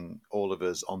updating all of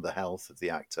us on the health of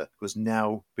the actor, who has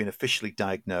now been officially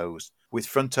diagnosed with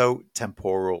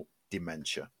frontotemporal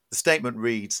dementia. The statement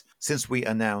reads, "Since we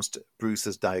announced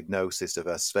Bruce's diagnosis of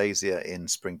aphasia in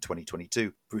spring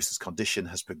 2022, Bruce's condition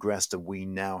has progressed and we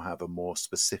now have a more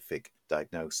specific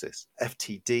diagnosis.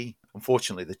 FTD,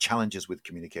 unfortunately, the challenges with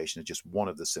communication are just one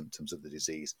of the symptoms of the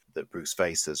disease that Bruce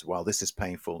faces. While this is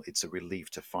painful, it's a relief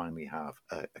to finally have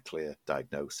a clear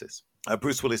diagnosis."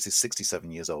 Bruce Willis is 67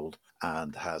 years old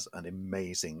and has an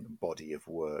amazing body of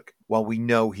work. While we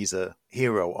know he's a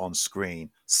hero on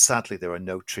screen, sadly there are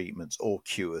no treatments or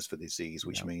cures for the disease,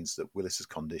 which means that Willis's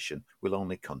condition will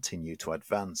only continue to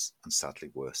advance and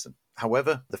sadly worsen.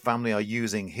 However, the family are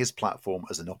using his platform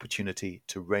as an opportunity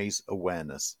to raise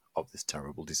awareness of this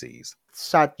terrible disease.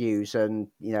 Sad news,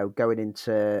 and going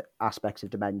into aspects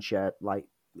of dementia, like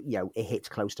it hits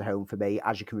close to home for me,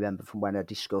 as you can remember from when I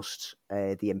discussed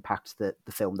the impact that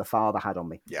the film The Father had on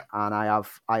me. Yeah. And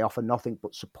I offer nothing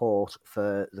but support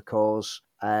for the cause,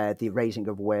 the raising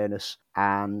of awareness,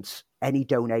 and any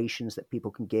donations that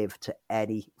people can give to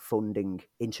any funding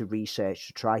into research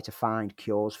to try to find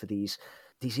cures for these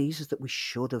diseases that we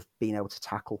should have been able to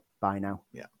tackle by now.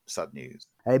 Yeah, sad news.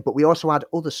 But we also had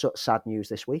other sad news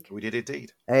this week. We did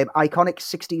indeed. Iconic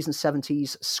 60s and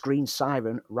 70s screen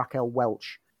siren Raquel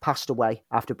Welch passed away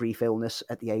after brief illness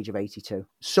at the age of 82.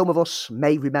 Some of us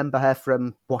may remember her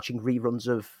from watching reruns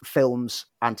of films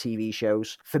and TV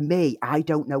shows. For me, I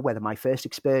don't know whether my first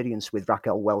experience with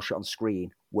Raquel Welch on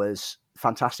screen was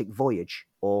Fantastic Voyage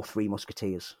or Three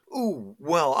Musketeers. Ooh,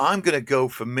 well, I'm going to go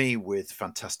for me with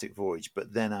Fantastic Voyage,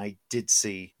 but then I did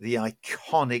see the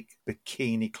iconic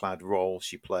bikini-clad role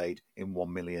she played in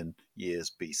 1 Million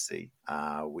Years BC,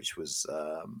 which was,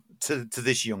 to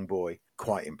this young boy,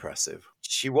 quite impressive.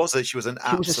 She was a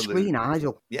screen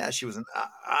idol. Yeah, she was an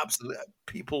absolute...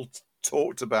 People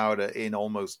talked about her in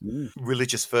almost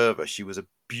religious fervor. She was a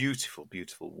beautiful,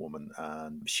 beautiful woman,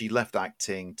 and she left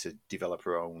acting to develop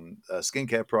her own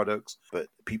skincare products. But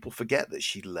people forget that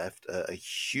she left a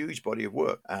huge body of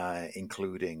work,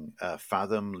 including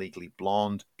Fathom, Legally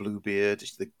Blonde, Bluebeard,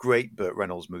 the great Burt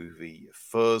Reynolds movie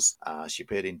Fuzz. She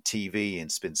appeared in TV in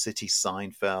Spin City,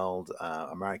 Seinfeld,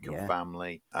 American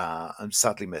Family, and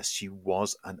sadly missed. She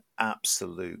was an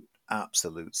absolute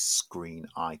absolute screen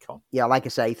icon. Yeah, like I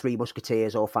say, Three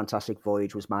Musketeers or Fantastic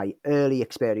Voyage was my early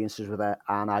experiences with her,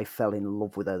 and I fell in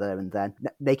love with her there and then.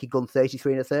 Naked Gun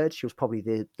 33 and a third, she was probably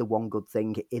the one good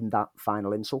thing in that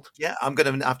final insult. Yeah, I'm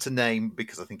going to have to name,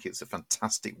 because I think it's a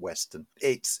fantastic Western.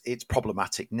 It's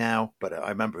problematic now, but I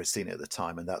remember seeing it at the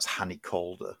time, and that's Hanny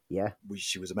Calder. Yeah.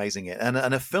 She was amazing in it.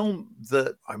 And a film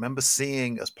that I remember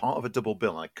seeing as part of a double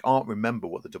bill, and I can't remember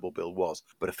what the double bill was,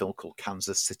 but a film called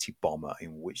Kansas City Bomber,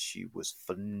 in which she was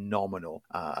phenomenal.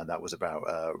 And that was about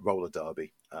roller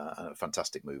derby. A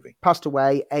fantastic movie. Passed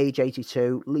away, age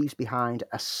 82, leaves behind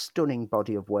a stunning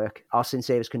body of work. Our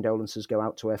sincerest condolences go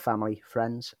out to her family,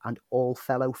 friends, and all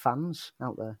fellow fans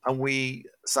out there. And we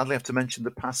sadly have to mention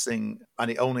the passing,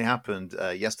 and it only happened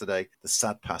yesterday, the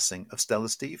sad passing of Stella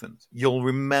Stevens. You'll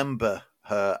remember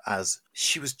her as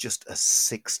she was just a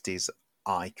 60s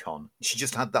icon. She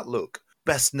just had that look.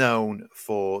 Best known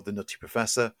for The Nutty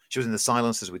Professor. She was in The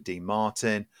Silencers with Dean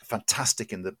Martin.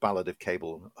 Fantastic in The Ballad of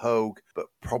Cable Hogue, but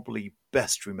probably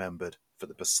best remembered for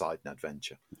The Poseidon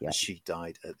Adventure. Yeah. She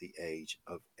died at the age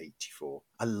of 84.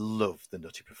 I love The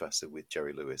Nutty Professor with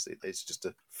Jerry Lewis. It's just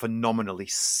a phenomenally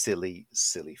silly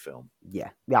film.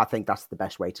 Yeah, I think that's the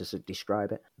best way to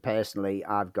describe it. Personally,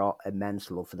 I've got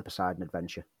immense love for The Poseidon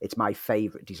Adventure. It's my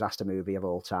favourite disaster movie of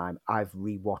all time. I've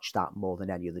rewatched that more than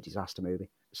any other disaster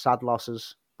movie. Sad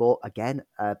losses, but again,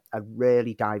 a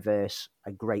really diverse,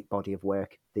 a great body of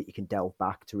work that you can delve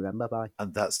back to remember by.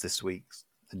 And that's this week's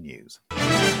news.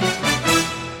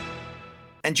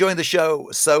 Enjoying the show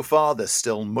so far. There's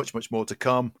still much more to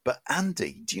come. But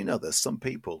Andy, do you know there's some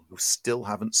people who still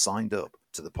haven't signed up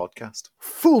to the podcast?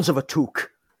 Fools of a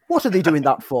took. What are they doing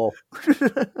that for?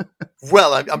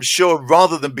 Well, I'm sure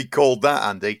rather than be called that,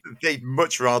 Andy, they'd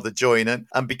much rather join in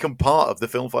and become part of the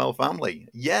Filmfile family.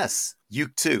 Yes, you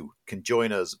too can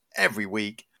join us every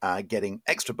week, getting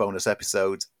extra bonus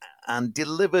episodes and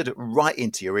delivered right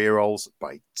into your ear holes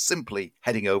by simply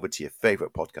heading over to your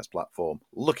favourite podcast platform,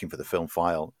 looking for the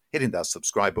Filmfile, hitting that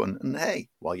subscribe button, and hey,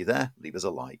 while you're there, leave us a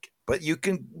like. But you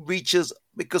can reach us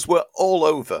because we're all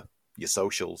over your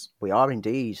socials. We are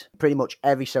indeed. Pretty much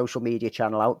every social media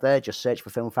channel out there. Just search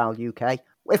for Filmfile UK.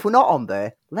 If we're not on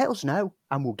there, let us know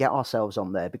and we'll get ourselves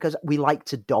on there because we like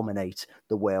to dominate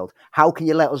the world. How can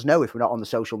you let us know if we're not on the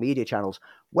social media channels?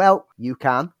 Well, you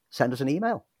can send us an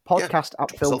email.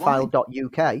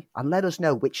 podcast@filmfile.uk and let us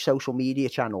know which social media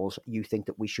channels you think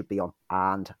that we should be on,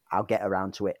 and I'll get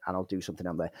around to it and I'll do something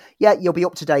on there. Yeah, you'll be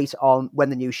up to date on when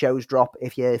the new shows drop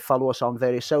if you follow us on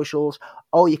various socials,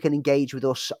 or you can engage with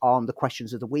us on the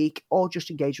questions of the week, or just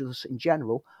engage with us in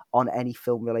general on any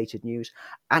film related news.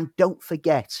 And don't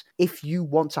forget, if you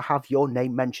want to have your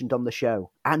name mentioned on the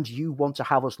show and you want to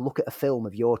have us look at a film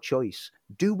of your choice,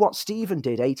 do what Stephen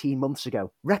did 18 months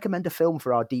ago. Recommend a film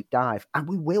for our deep dive and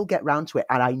we will get round to it.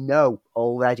 And I know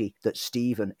already that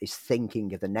Stephen is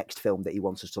thinking of the next film that he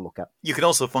wants us to look at. You can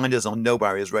also find us on No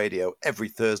Barriers Radio every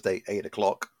Thursday, 8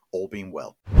 o'clock, all being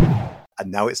well.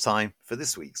 And now it's time for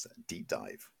this week's deep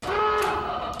dive.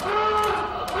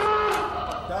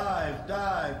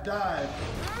 Dive.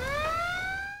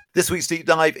 This week's deep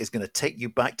dive is going to take you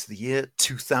back to the year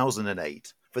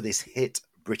 2008 for this hit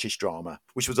British drama,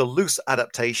 which was a loose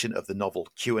adaptation of the novel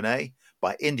Q&A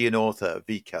by Indian author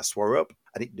Vikas Swarup,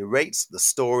 and it narrates the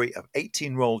story of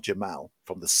 18-year-old Jamal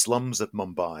from the slums of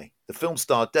Mumbai. The film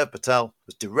star Dev Patel,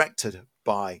 was directed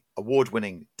by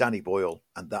award-winning Danny Boyle,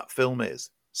 and that film is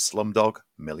Slumdog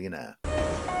Millionaire.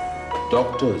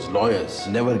 Doctors, lawyers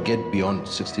never get beyond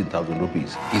 16,000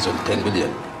 rupees. He's on 10 million.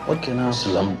 What can our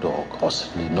slumdog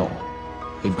possibly know?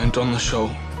 We went on the show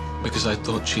because I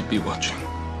thought she'd be watching.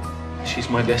 She's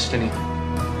my destiny.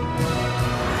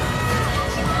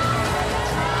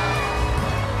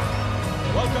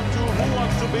 Welcome to Who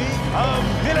Wants to Be a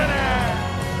Millionaire?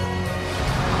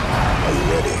 Are you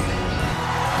ready?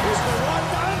 Is the right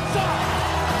answer.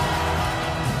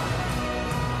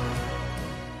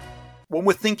 When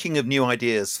we're thinking of new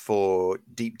ideas for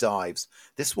deep dives,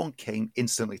 this one came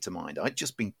instantly to mind. I'd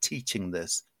just been teaching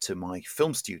this to my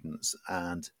film students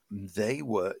and they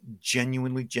were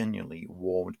genuinely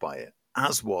warmed by it,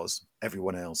 as was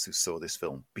everyone else who saw this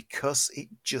film, because it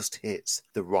just hits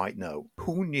the right note.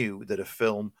 Who knew that a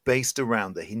film based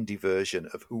around the Hindi version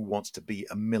of Who Wants to Be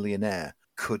a Millionaire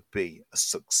could be a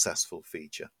successful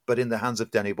feature? But in the hands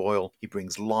of Danny Boyle, he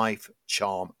brings life,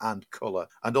 charm and colour,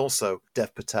 and also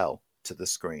Dev Patel to the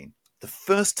screen. The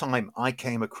first time I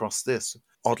came across this,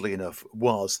 oddly enough,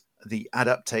 was the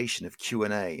adaptation of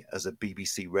Q&A as a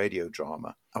BBC radio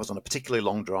drama. I was on a particularly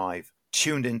long drive,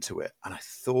 tuned into it, and I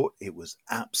thought it was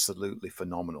absolutely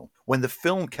phenomenal. When the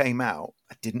film came out,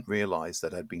 I didn't realise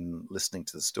that I'd been listening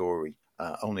to the story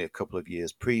only a couple of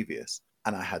years previous,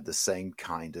 and I had the same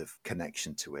kind of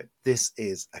connection to it. This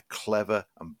is a clever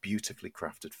and beautifully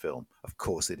crafted film. Of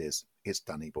course it is. It's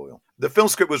Danny Boyle. The film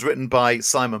script was written by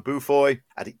Simon Beaufoy,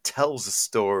 and it tells a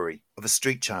story of a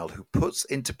street child who puts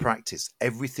into practice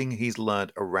everything he's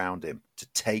learned around him to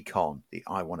take on the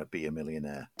I Want to Be a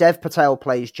Millionaire. Dev Patel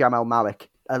plays Jamal Malik,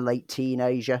 a late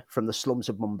teenager from the slums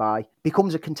of Mumbai,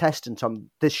 becomes a contestant on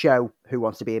the show Who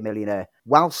Wants to Be a Millionaire.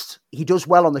 Whilst he does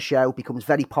well on the show, becomes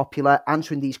very popular,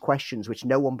 answering these questions which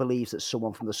no one believes that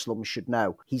someone from the slums should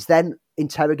know. He's then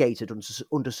interrogated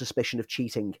under suspicion of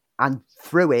cheating, and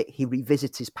through it he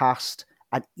revisits his past,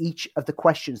 and each of the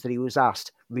questions that he was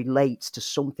asked relates to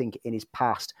something in his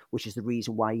past, which is the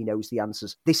reason why he knows the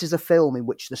answers. This is a film in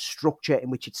which the structure in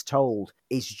which it's told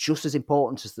is just as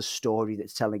important as the story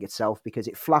that's telling itself, because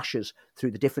it flashes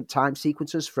through the different time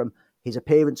sequences from his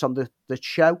appearance on the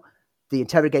show, the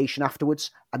interrogation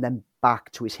afterwards, and then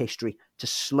back to his history to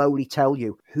slowly tell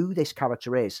you who this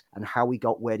character is and how he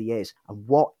got where he is and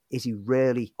what is he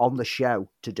really on the show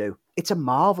to do. It's a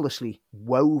marvellously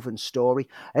woven story.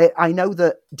 I know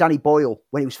that Danny Boyle,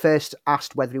 when he was first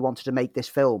asked whether he wanted to make this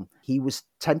film, he was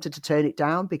tempted to turn it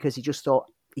down because he just thought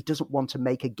he doesn't want to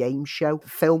make a game show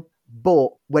film. But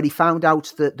when he found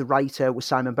out that the writer was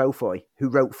Simon Beaufoy, who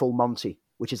wrote Full Monty,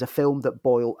 which is a film that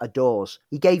Boyle adores,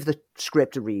 he gave the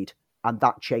script a read, and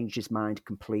that changed his mind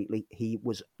completely. He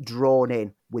was drawn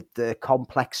in with the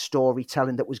complex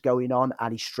storytelling that was going on,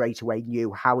 and he straight away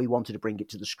knew how he wanted to bring it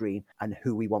to the screen and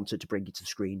who he wanted to bring it to the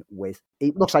screen with.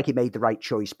 It looks like he made the right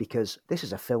choice because this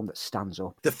is a film that stands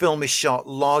up. The film is shot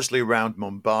largely around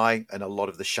Mumbai and a lot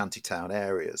of the shantytown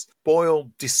areas. Boyle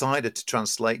decided to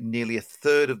translate nearly a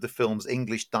third of the film's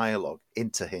English dialogue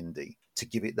into Hindi to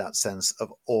give it that sense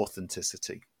of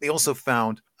authenticity. He also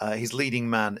found his leading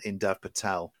man in Dev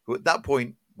Patel, who at that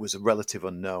point was a relative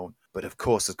unknown, but of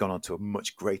course has gone on to a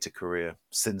much greater career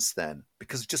since then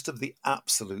because just of the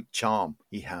absolute charm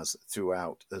he has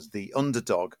throughout as the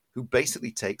underdog who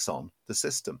basically takes on the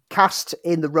system. Cast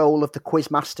in the role of the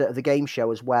quizmaster of the game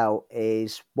show as well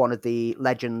is one of the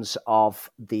legends of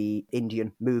the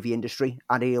Indian movie industry,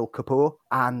 Anil Kapoor,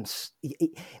 and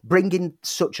bringing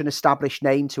such an established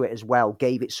name to it as well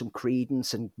gave it some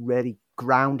credence and really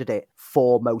grounded it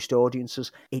for most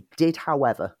audiences. It did,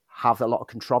 however, have a lot of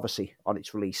controversy on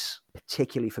its release,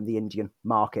 particularly from the Indian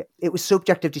market. It was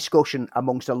subject of discussion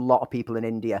amongst a lot of people in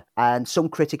India, and some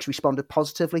critics responded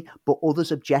positively, but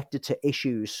others objected to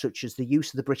issues such as the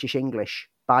use of the British English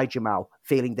by Jamal,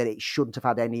 feeling that it shouldn't have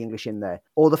had any English in there,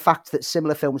 or the fact that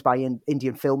similar films by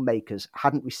Indian filmmakers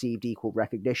hadn't received equal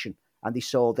recognition, and they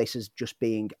saw this as just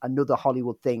being another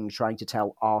Hollywood thing trying to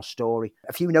tell our story.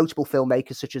 A few notable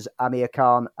filmmakers such as Amir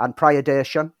Khan and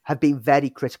Priyadarshan have been very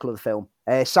critical of the film.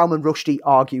 Salman Rushdie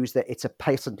argues that it's a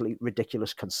patently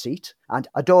ridiculous conceit. And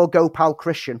Adoor Gopal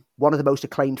Krishnan, one of the most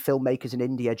acclaimed filmmakers in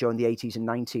India during the 80s and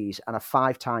 90s, and a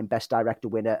 5-time Best Director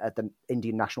winner at the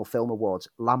Indian National Film Awards,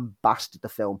 lambasted the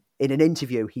film. In an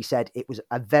interview, he said it was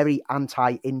a very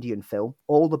anti-Indian film.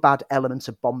 All the bad elements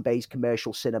of Bombay's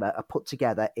commercial cinema are put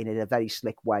together in a very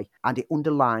slick way, and it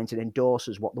underlines and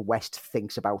endorses what the West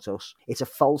thinks about us. It's a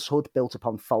falsehood built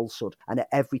upon falsehood, and at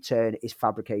every turn it's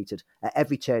fabricated. At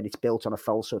every turn it's built on a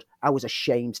falsehood. I was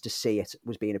ashamed to see it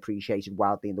was being appreciated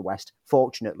wildly in the West.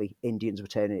 Fortunately, Indians were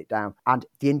turning it down, and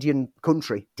the Indian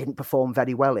country didn't perform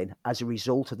very well in as a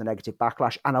result of the negative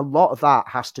backlash, and a lot of that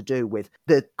has to do with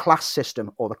the class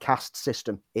system or the caste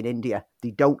system in India.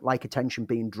 They don't like attention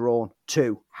being drawn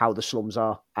to how the slums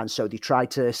are, and so they try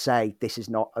to say this is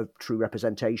not a true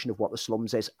representation of what the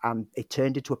slums is, and it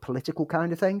turned into a political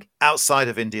kind of thing. Outside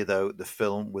of India, though, the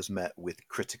film was met with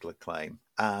critical acclaim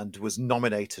and was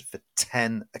nominated for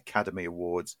 10 Academy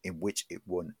Awards, in which it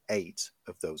won 8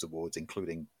 of those awards,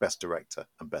 including Best Director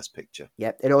and Best Picture.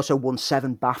 Yeah, it also won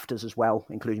 7 BAFTAs as well,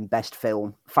 including Best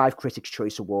Film, 5 Critics'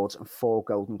 Choice Awards, and 4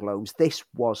 Golden Globes. This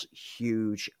was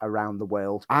huge around the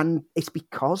world, and it's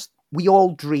because we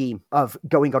all dream of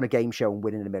going on a game show and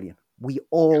winning $1 million. We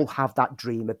all have that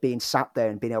dream of being sat there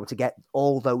and being able to get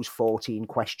all those 14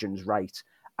 questions right,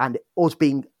 and us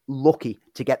being lucky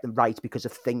to get them right because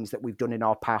of things that we've done in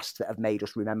our past that have made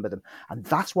us remember them. And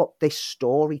that's what this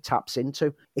story taps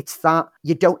into. It's that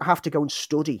you don't have to go and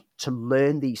study to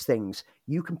learn these things.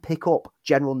 You can pick up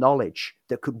general knowledge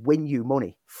that could win you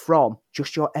money from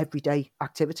just your everyday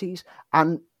activities.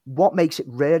 And what makes it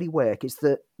really work is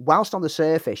that whilst on the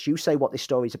surface, you say what this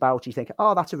story is about, you think,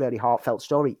 oh, that's a really heartfelt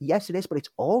story. Yes, it is, but it's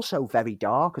also very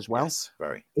dark as well. Yes,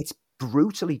 very. It's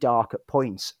brutally dark at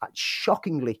points,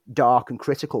 shockingly dark and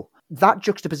critical. That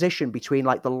juxtaposition between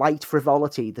like the light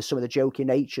frivolity, some of the jokey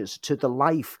natures, to the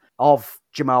life of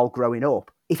Jamal growing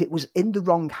up if it was in the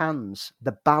wrong hands,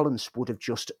 the balance would have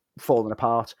just fallen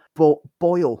apart. But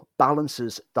Boyle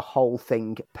balances the whole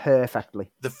thing perfectly.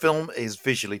 The film is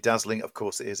visually dazzling. Of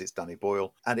course it is. It's Danny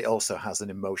Boyle. And it also has an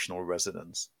emotional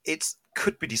resonance. It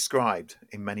could be described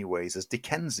in many ways as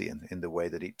Dickensian in the way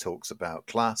that it talks about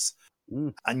class.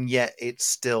 And yet it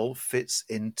still fits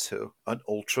into an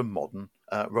ultra-modern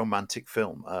romantic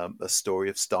film, a story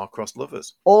of star-crossed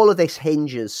lovers. All of this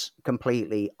hinges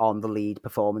completely on the lead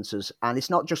performances. And it's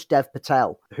not just Dev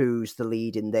Patel who's the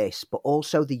lead in this, but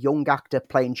also the young actor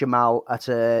playing Jamal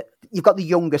You've got the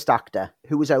youngest actor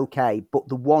who was okay, but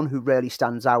the one who really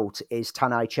stands out is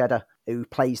Tanai Cheddar, who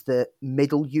plays the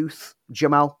middle youth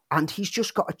Jamal. And he's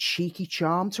just got a cheeky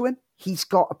charm to him. He's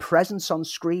got a presence on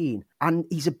screen and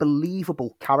he's a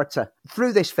believable character.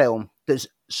 Through this film, there's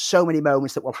so many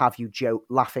moments that will have you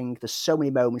laughing. There's so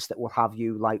many moments that will have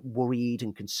you like worried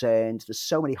and concerned. There's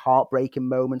so many heartbreaking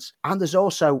moments. And there's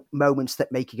also moments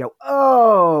that make you go,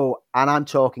 oh, and I'm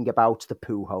talking about the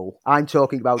poo hole. I'm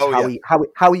talking about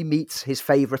how he meets his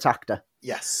favourite actor.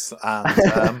 Yes.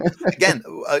 And again,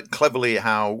 cleverly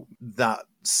how that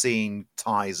scene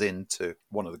ties into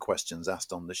one of the questions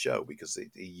asked on the show, because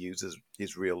he uses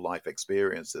his real life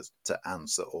experiences to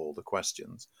answer all the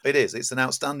questions. It's an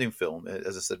outstanding film.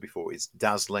 As I said before, it's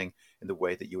dazzling in the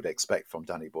way that you would expect from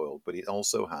Danny Boyle, but it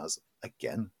also has,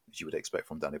 again, as you would expect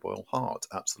from Danny Boyle,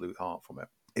 absolute heart from it.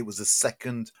 It was the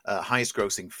second highest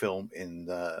grossing film in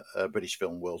British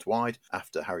film worldwide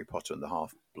after Harry Potter and the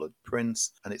Half-Blood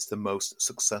Prince, and it's the most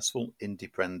successful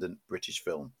independent British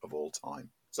film of all time.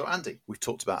 So, Andy, we've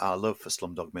talked about our love for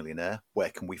Slumdog Millionaire. Where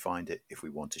can we find it if we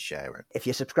want to share it? If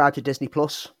you subscribe to Disney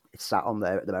Plus, it's sat on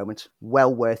there at the moment.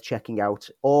 Well worth checking out.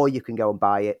 Or you can go and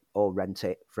buy it or rent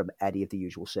it from any of the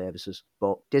usual services.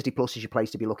 But Disney Plus is your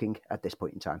place to be looking at this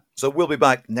point in time. So we'll be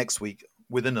back next week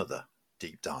with another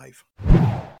deep dive.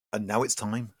 And now it's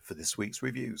time for this week's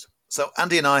reviews. So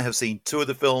Andy and I have seen 2 of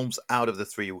the films out of the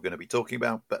 3 we're going to be talking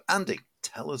about. But Andy,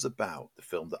 tell us about the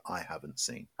film that I haven't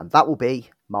seen. And that will be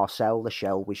Marcel the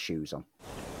Shell with Shoes On.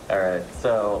 All right,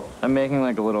 so I'm making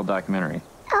like a little documentary.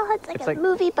 Oh, it's like a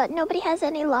movie, but nobody has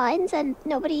any lines and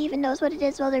nobody even knows what it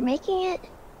is while they're making it.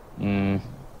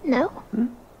 No?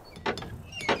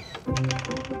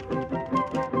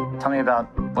 Tell me about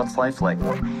what's life like.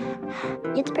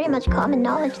 It's pretty much common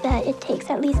knowledge that it takes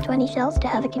at least 20 shells to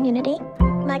have a community.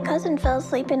 My cousin fell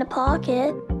asleep in a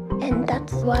pocket, and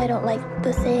that's why I don't like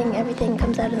the saying everything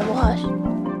comes out of the wash.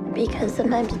 Because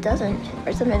sometimes it doesn't,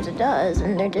 or sometimes it does,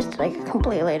 and they're just like a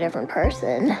completely different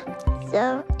person.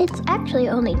 So it's actually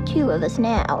only 2 of us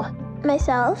now.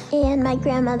 Myself and my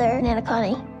grandmother, Nana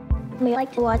Connie. We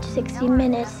like to watch 60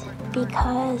 Minutes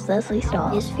because Leslie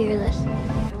Stahl is fearless.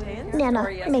 Nana,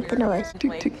 make the noise.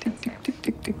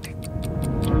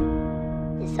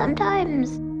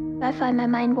 Sometimes I find my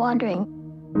mind wandering,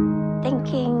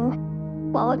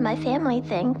 thinking, what would my family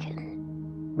think?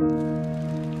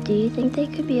 Do you think they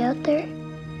could be out there?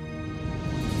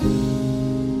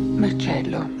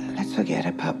 Marcello, let's forget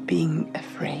about being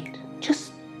afraid.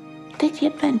 Just take the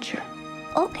adventure.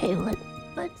 Okay, let's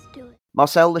do it.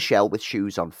 Marcel the Shell with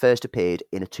Shoes On first appeared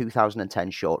in a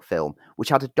 2010 short film, which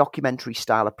had a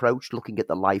documentary-style approach looking at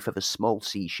the life of a small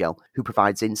seashell who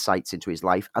provides insights into his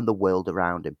life and the world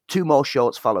around him. 2 more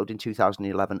shorts followed in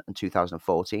 2011 and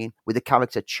 2014, with the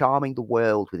character charming the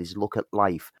world with his look at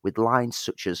life, with lines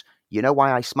such as, "You know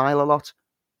why I smile a lot?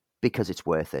 Because it's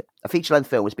worth it." A feature-length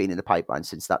film has been in the pipeline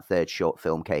since that 3rd short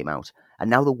film came out, and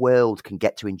now the world can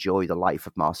get to enjoy the life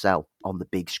of Marcel on the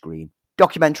big screen.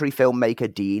 Documentary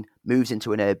filmmaker Dean moves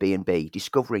into an Airbnb,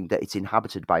 discovering that it's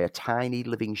inhabited by a tiny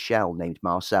living shell named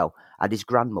Marcel and his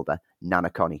grandmother, Nana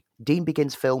Connie. Dean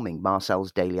begins filming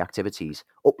Marcel's daily activities,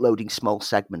 uploading small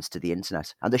segments to the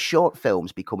internet, and the short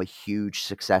films become a huge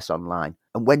success online.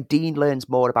 And when Dean learns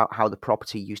more about how the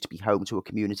property used to be home to a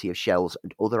community of shells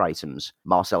and other items,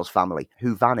 Marcel's family,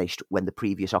 who vanished when the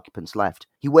previous occupants left,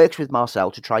 he works with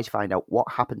Marcel to try to find out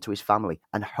what happened to his family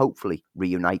and hopefully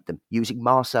reunite them, using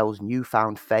Marcel's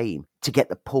newfound fame to get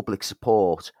the public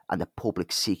support and the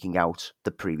public seeking out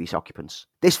the previous occupants.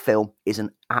 This film is an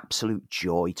absolute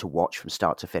joy to watch from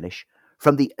start to finish.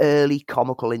 From the early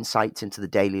comical insights into the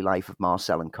daily life of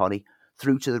Marcel and Connie,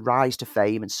 through to the rise to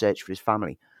fame and search for his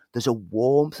family, there's a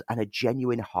warmth and a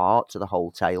genuine heart to the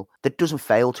whole tale that doesn't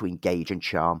fail to engage and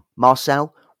charm.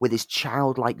 Marcel, with his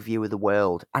childlike view of the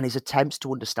world and his attempts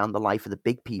to understand the life of the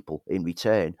big people in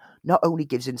return, not only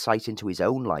gives insight into his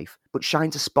own life, but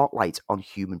shines a spotlight on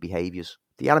human behaviours.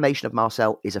 The animation of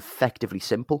Marcel is effectively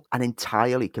simple and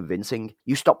entirely convincing.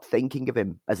 You stop thinking of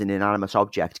him as an inanimate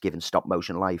object given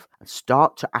stop-motion life and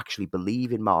start to actually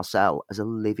believe in Marcel as a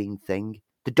living thing.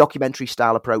 The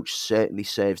documentary-style approach certainly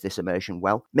serves this immersion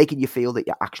well, making you feel that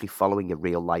you're actually following a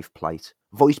real-life plight.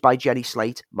 Voiced by Jenny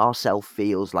Slate, Marcel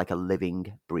feels like a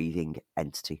living, breathing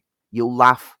entity. You'll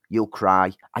laugh, you'll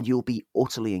cry, and you'll be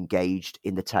utterly engaged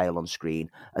in the tale on screen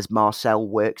as Marcel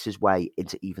works his way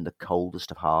into even the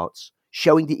coldest of hearts.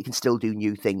 Showing that you can still do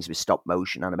new things with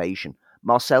stop-motion animation,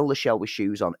 Marcel the Shell with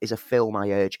Shoes On is a film I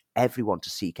urge everyone to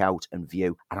seek out and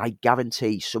view, and I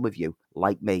guarantee some of you,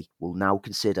 like me, will now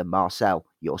consider Marcel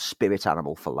your spirit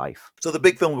animal for life. So the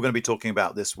big film we're going to be talking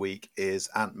about this week is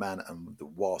Ant-Man and the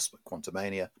Wasp: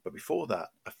 Quantumania. But before that,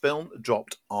 a film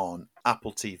dropped on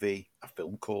Apple TV, a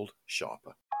film called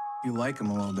Sharper. You like him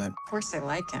a little bit. Of course I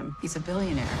like him. He's a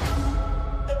billionaire.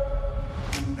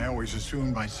 I always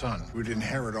assumed my son would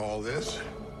inherit all this.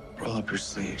 Roll up your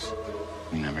sleeves.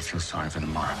 You never feel sorry for the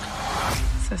mark.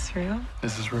 Is this real?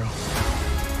 This is real.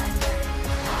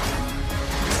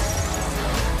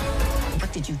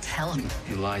 What did you tell him?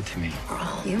 You lied to me. We're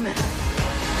all human.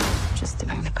 Just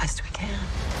doing the best we can.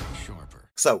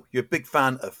 So, you're a big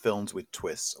fan of films with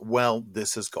twists. Well,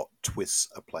 this has got twists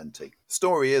aplenty.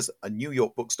 Story is a New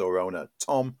York bookstore owner,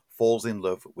 Tom, falls in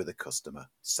love with a customer,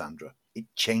 Sandra. It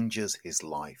changes his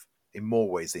life in more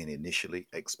ways than initially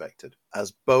expected,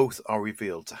 as both are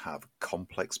revealed to have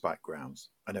complex backgrounds.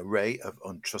 An array of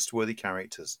untrustworthy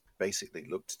characters basically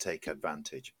look to take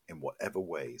advantage in whatever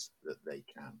ways that they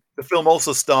can. The film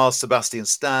also stars Sebastian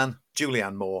Stan,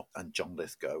 Julianne Moore, and John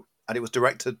Lithgow, and it was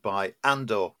directed by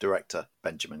Andor director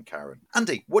Benjamin Caron.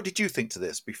 Andy, what did you think to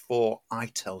this before I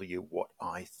tell you what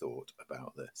I thought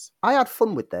about this? I had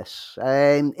fun with this.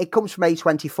 It comes from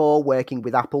A24 working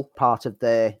with Apple, part of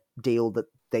the deal that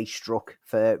they struck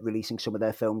for releasing some of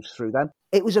their films through them.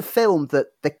 It was a film that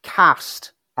the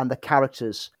cast and the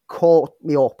characters caught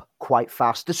me up quite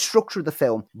fast. The structure of the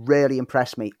film really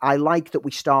impressed me. I like that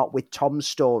we start with Tom's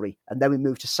story, and then we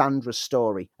move to Sandra's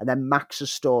story, and then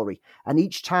Max's story. And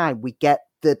each time we get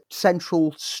the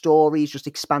central stories just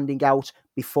expanding out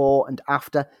before and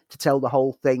after to tell the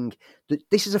whole thing.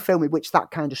 This is a film in which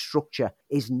that kind of structure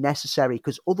is necessary,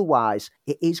 because otherwise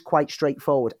it is quite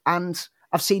straightforward. And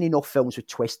I've seen enough films with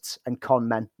twists and con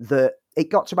men that it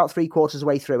got to about 3/4 of the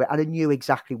way through it and I knew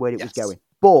exactly where it was going.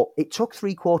 But it took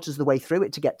 3/4 of the way through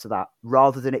it to get to that,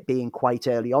 rather than it being quite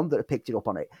early on that I picked it up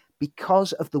on it,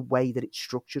 because of the way that it's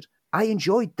structured. I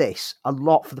enjoyed this a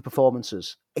lot for the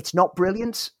performances. It's not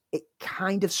brilliant. It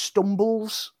kind of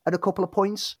stumbles at a couple of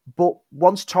points. But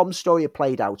once Tom's story had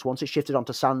played out, once it shifted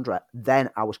onto Sandra, then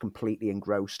I was completely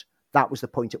engrossed. That was the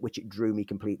point at which it drew me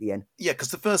completely in. Yeah,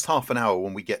 because the first half an hour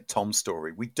when we get Tom's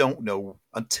story, we don't know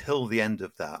until the end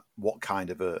of that what kind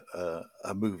of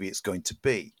a movie it's going to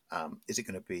be. Is it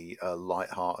going to be a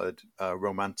light-hearted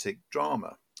romantic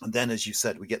drama? And then, as you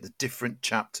said, we get the different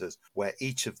chapters where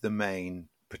each of the main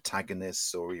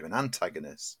protagonists or even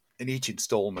antagonists, in each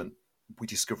installment, we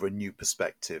discover a new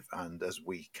perspective. And as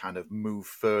we kind of move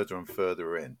further and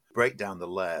further in, break down the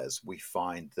layers, we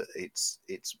find that it's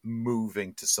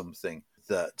moving to something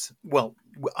that, well,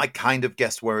 I kind of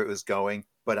guessed where it was going,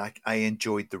 but I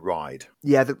enjoyed the ride.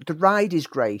 Yeah, the ride is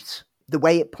great. The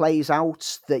way it plays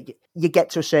out, that you get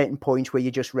to a certain point where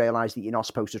you just realise that you're not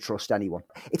supposed to trust anyone.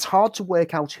 It's hard to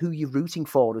work out who you're rooting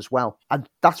for as well. And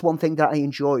that's one thing that I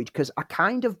enjoyed, because I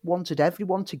kind of wanted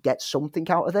everyone to get something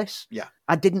out of this. Yeah.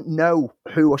 I didn't know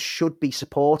who I should be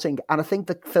supporting. And I think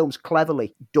the film's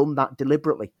cleverly done that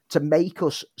deliberately to make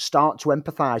us start to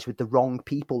empathise with the wrong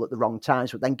people at the wrong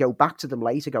times, but then go back to them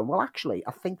later going, well, actually,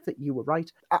 I think that you were right.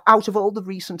 Out of all the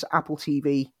recent Apple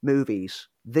TV movies,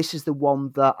 this is the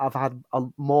one that I've had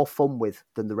more fun with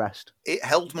than the rest. It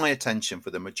held my attention for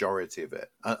the majority of it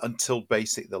until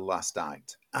basically the last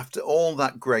act. After all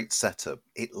that great setup,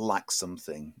 it lacked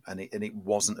something, and it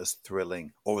wasn't as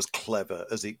thrilling or as clever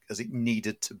as it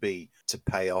needed to be to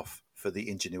pay off for the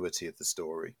ingenuity of the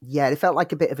story. Yeah, it felt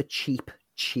like a bit of a cheap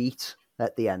cheat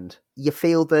at the end. You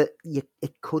feel that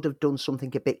it could have done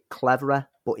something a bit cleverer,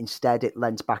 but instead it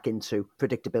lent back into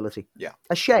predictability. Yeah.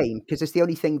 A shame, because it's the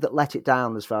only thing that let it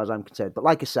down as far as I'm concerned. But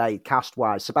like I say,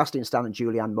 cast-wise, Sebastian Stan and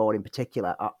Julianne Moore in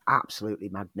particular are absolutely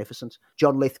magnificent.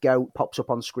 John Lithgow pops up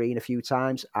on screen a few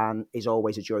times and is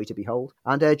always a joy to behold.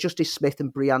 And Justice Smith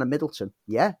and Brianna Middleton,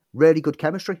 yeah, really good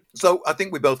chemistry. So I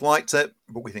think we both liked it,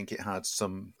 but we think it had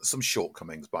some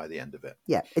shortcomings by the end of it.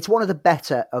 Yeah, it's one of the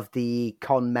better of the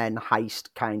con men heist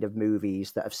kind of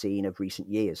movies that I've seen of recent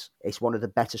years. It's one of the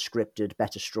better scripted,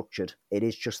 better structured. It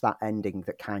is just that ending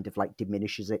that kind of like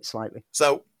diminishes it slightly.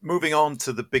 So moving on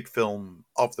to the big film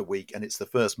of the week, and it's the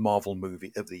first Marvel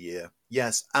movie of the year.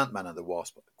 Yes, Ant-Man and the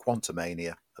Wasp: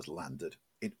 Quantumania has landed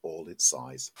in all its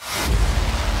size.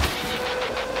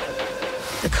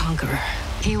 The Conqueror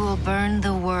He will burn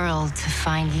the world to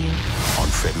find you. On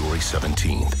February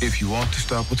 17th. If you want to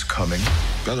stop what's coming,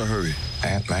 better hurry,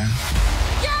 Ant-Man.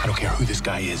 I don't care who this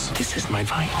guy is. This is my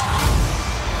fight.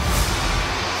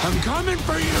 I'm coming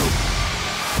for you!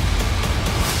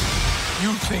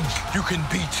 You think you can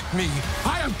beat me?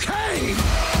 I am Kane!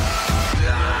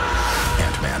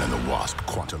 Ant-Man and the Wasp: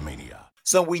 Quantumania.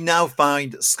 So we now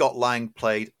find Scott Lang,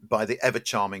 played by the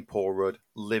ever-charming Paul Rudd,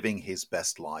 living his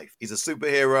best life. He's a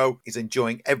superhero. He's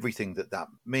enjoying everything that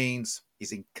means.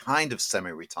 He's in kind of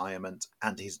semi-retirement.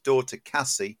 And his daughter,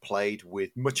 Cassie, played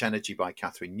with much energy by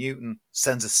Catherine Newton,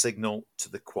 sends a signal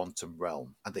to the quantum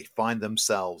realm. And they find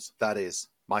themselves, that is,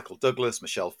 Michael Douglas,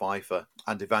 Michelle Pfeiffer,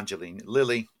 and Evangeline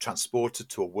Lilly, transported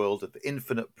to a world of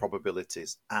infinite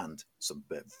probabilities and some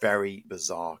very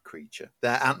bizarre creature.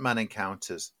 Their Ant-Man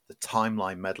encounters the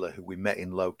timeline meddler who we met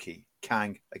in Loki,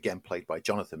 Kang, again played by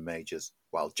Jonathan Majors,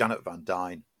 while Janet Van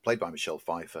Dyne, played by Michelle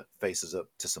Pfeiffer, faces up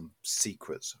to some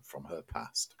secrets from her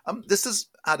past. This has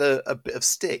had a bit of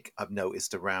stick, I've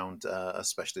noticed, around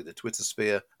especially the Twitter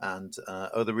sphere and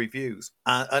other reviews.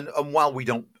 And while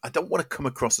I don't want to come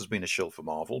across as being a shill for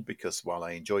Marvel, because while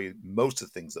I enjoy most of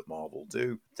the things that Marvel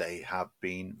do, they have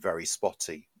been very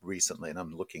spotty recently, and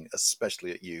I'm looking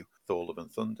especially at you, Thor: Love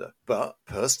and Thunder. But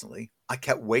personally, I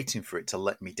kept waiting for it to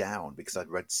let me down because I'd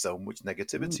read so much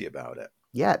negativity about it.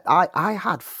 Yeah, I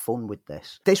had fun with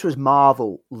this. This was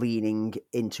Marvel leaning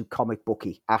into comic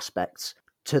booky aspects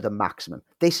to the maximum.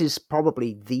 This is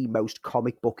probably the most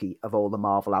comic booky of all the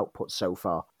Marvel outputs so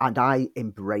far, and I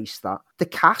embrace that. The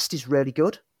cast is really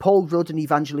good. Paul Rudd and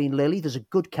Evangeline Lilly, there's a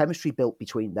good chemistry built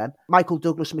between them. Michael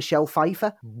Douglas and Michelle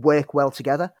Pfeiffer work well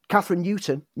together. Catherine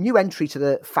Newton, new entry to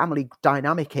the family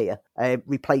dynamic here,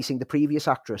 replacing the previous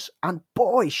actress. And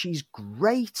boy, she's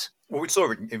great. Well, we saw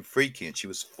her in Freaky, and she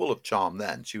was full of charm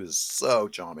then. She was so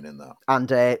charming in that.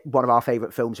 And one of our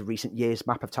favourite films of recent years,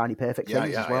 Map of Tiny Perfect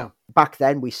Things, as well. Yeah. Back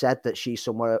then, we said that she's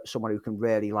someone who can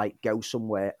really go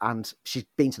somewhere, and she's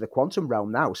been to the quantum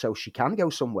realm now, so she can go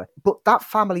somewhere. But that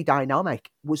family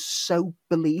dynamic was so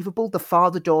believable. The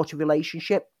father-daughter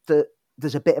relationship, that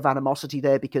there's a bit of animosity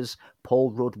there because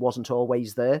Paul Rudd wasn't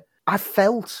always there. I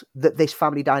felt that this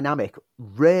family dynamic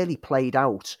really played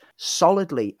out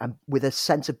solidly and with a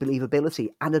sense of believability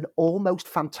and an almost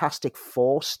Fantastic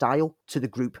Four style to the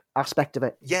group aspect of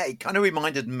it. Yeah, it kind of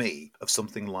reminded me of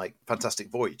something like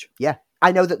Fantastic Voyage. Yeah.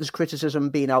 I know that there's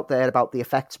criticism being out there about the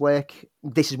effects work.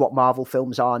 This is what Marvel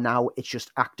films are now. It's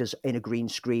just actors in a green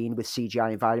screen with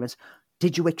CGI environments.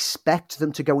 Did you expect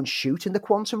them to go and shoot in the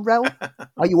quantum realm?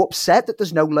 Are you upset that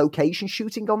there's no location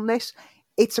shooting on this?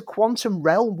 It's a quantum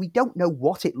realm. We don't know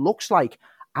what it looks like.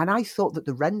 And I thought that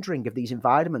the rendering of these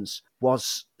environments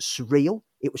was surreal.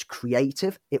 It was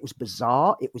creative. It was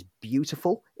bizarre. It was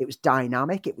beautiful. It was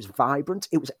dynamic. It was vibrant.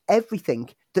 It was everything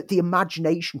that the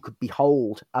imagination could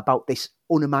behold about this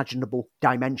unimaginable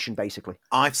dimension, basically.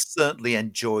 I've certainly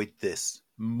enjoyed this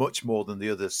much more than the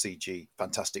other CG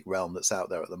Fantastic Realm that's out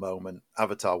there at the moment,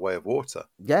 Avatar: Way of Water.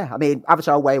 Yeah, I mean,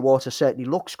 Avatar: Way of Water certainly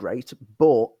looks great,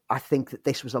 but I think that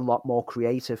this was a lot more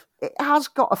creative. It has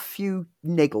got a few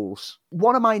niggles.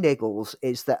 One of my niggles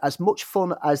is that as much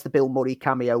fun as the Bill Murray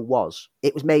cameo was,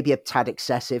 it was maybe a tad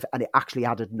excessive and it actually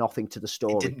added nothing to the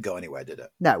story. It didn't go anywhere, did it?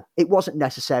 No, it wasn't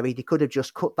necessary. They could have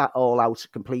just cut that all out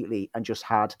completely and just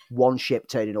had one ship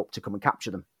turning up to come and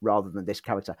capture them rather than this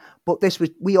character. But this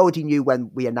was, we already knew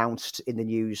when we announced in the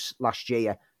news last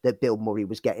year that Bill Murray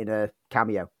was getting a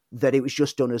cameo, that it was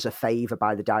just done as a favour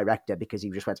by the director because he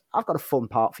just went, I've got a fun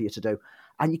part for you to do.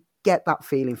 And you get that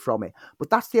feeling from it. But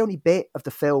that's the only bit of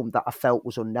the film that I felt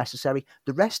was unnecessary.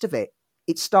 The rest of it,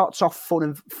 it starts off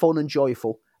fun and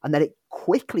joyful, and then it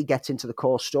quickly gets into the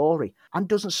core story and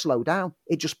doesn't slow down.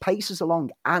 It just paces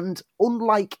along. And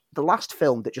unlike the last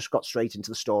film that just got straight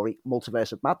into the story,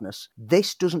 Multiverse of Madness,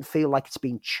 this doesn't feel like it's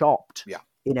been chopped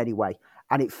in any way.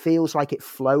 And it feels like it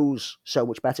flows so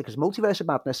much better because Multiverse of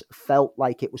Madness felt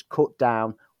like it was cut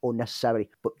down unnecessarily.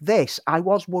 But this, I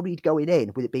was worried going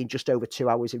in, with it being just over 2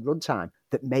 hours in runtime,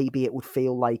 that maybe it would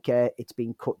feel like it's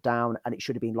been cut down and it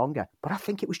should have been longer. But I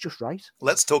think it was just right.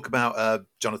 Let's talk about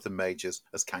Jonathan Majors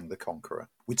as Kang the Conqueror.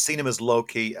 We'd seen him as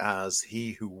Loki, as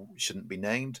he who shouldn't be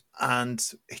named, and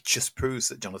it just proves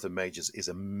that Jonathan Majors is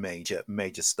a major,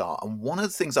 major star. And one of the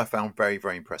things I found very,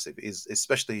 very impressive is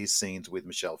especially his scenes with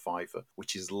Michelle Pfeiffer,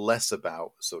 which is less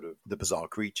about sort of the bizarre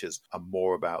creatures and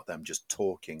more about them just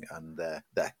talking and their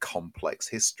complex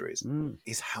histories,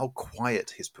 is how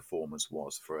quiet his performance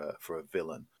was for a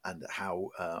villain, and how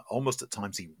almost at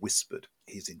times he whispered.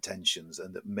 his intentions,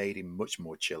 and that made him much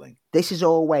more chilling. This is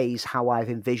always how I've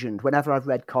envisioned, whenever I've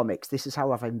read comics, this is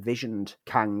how I've envisioned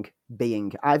Kang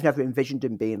being. I've never envisioned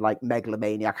him being like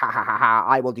megalomaniac, ha ha ha ha,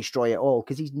 I will destroy it all,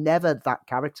 because he's never that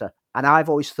character. And I've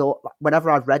always thought, whenever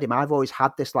I've read him, I've always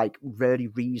had this like really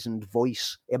reasoned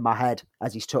voice in my head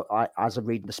as as I'm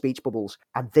reading the speech bubbles,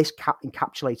 and this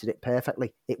encapsulated it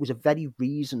perfectly. It was a very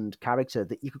reasoned character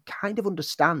that you could kind of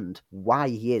understand why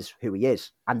he is who he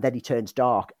is, and then he turns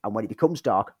dark, and when he becomes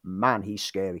dark, man, he's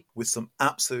scary. With some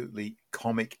absolutely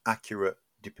comic accurate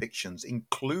depictions,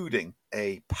 including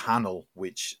a panel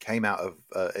which came out of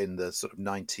in the sort of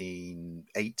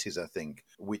 1980s, I think,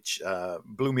 which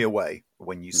blew me away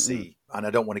when you see, and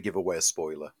I don't want to give away a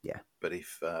spoiler, but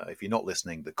if you're not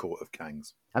listening, The Court of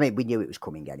Kangs. I mean, we knew it was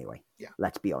coming anyway. Yeah,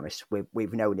 let's be honest,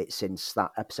 we've known it since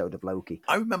that episode of Loki.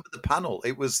 I remember the panel.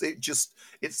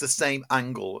 It's the same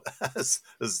angle as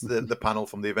the panel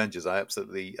from the Avengers. I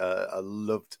absolutely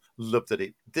loved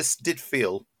that this did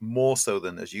feel more so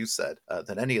than, as you said,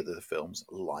 than any of the films,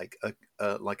 like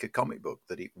a comic book,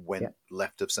 that it went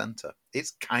left of center.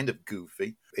 It's kind of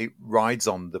goofy. It rides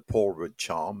on the Paul Rudd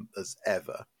charm as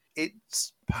ever.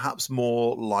 It's perhaps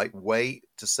more lightweight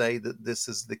to say that this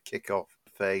is the kickoff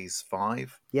phase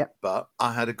 5. Yeah. But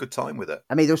I had a good time with it.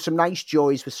 I mean, there was some nice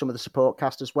joys with some of the support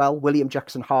cast as well. William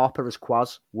Jackson Harper as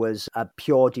Quaz was a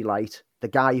pure delight. The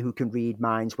guy who can read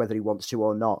minds whether he wants to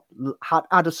or not had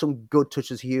added some good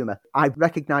touches of humour. I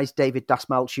recognised David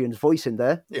Dastmalchian's voice in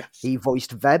there. Yes. He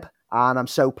voiced Veb, and I'm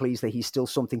so pleased that he's still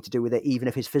something to do with it, even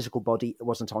if his physical body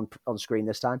wasn't on screen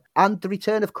this time. And the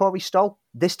return of Corey Stoll,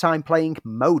 this time playing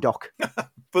MODOK.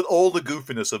 But all the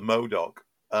goofiness of MODOK,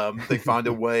 they find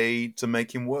a way to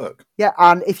make him work. Yeah,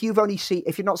 and if you've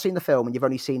not seen the film and you've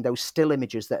only seen those still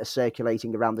images that are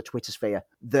circulating around the Twitter sphere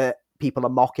that people are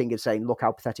mocking and saying, look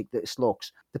how pathetic this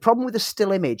looks. The problem with the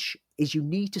still image is you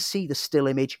need to see the still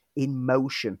image in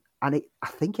motion. And I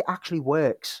think it actually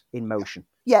works in motion.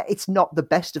 Yeah, it's not the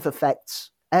best of effects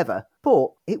ever, but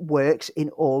it works in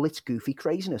all its goofy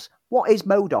craziness. What is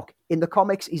MODOK? In the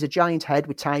comics, he's a giant head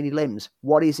with tiny limbs.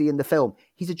 What is he in the film?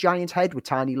 He's a giant head with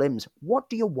tiny limbs. What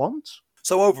do you want?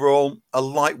 So overall, a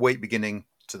lightweight beginning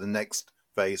to the next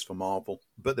phase for Marvel,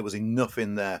 but there was enough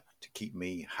in there to keep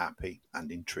me happy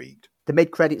and intrigued. The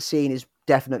mid-credit scene is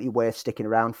definitely worth sticking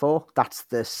around for. That's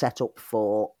the setup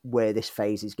for where this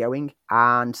phase is going.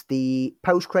 And the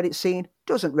post-credit scene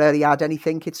doesn't really add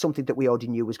anything. It's something that we already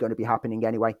knew was going to be happening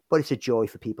anyway, but it's a joy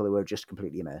for people who are just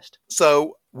completely immersed.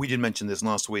 So we did mention this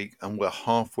last week, and we're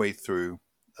halfway through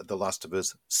The Last of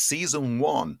Us Season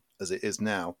 1, as it is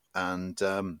now. And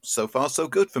so far, so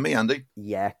good for me, Andy.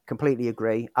 Yeah, completely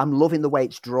agree. I'm loving the way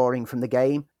it's drawing from the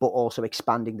game, but also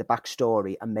expanding the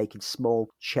backstory and making small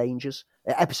changes.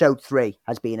 Episode 3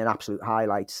 has been an absolute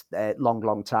highlight,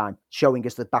 long time, showing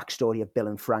us the backstory of Bill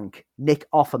and Frank. Nick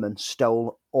Offerman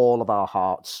stole all of our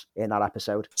hearts in that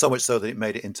episode. So much so that it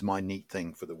made it into my neat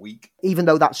thing for the week. Even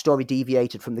though that story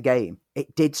deviated from the game,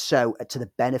 it did so to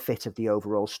the benefit of the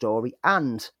overall story.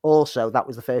 And also, that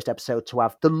was the first episode to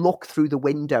have the look through the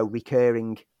window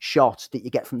recurring shot that you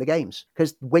get from the games.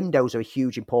 Because windows are a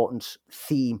huge important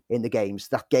theme in the games,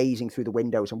 that gazing through the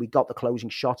windows. And we got the closing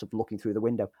shot of looking through the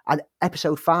window. And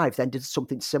episode 5 then did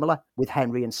something similar with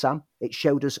Henry and Sam. It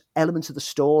showed us elements of the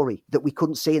story that we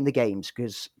couldn't see in the games,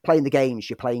 because playing the games,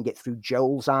 you're playing it through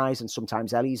Joel's eyes and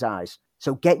sometimes Ellie's eyes.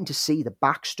 So getting to see the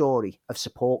backstory of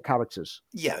support characters.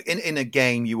 Yeah, in a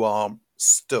game, you are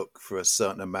stuck for a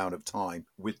certain amount of time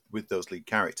with those lead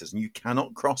characters, and you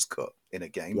cannot cross-cut in a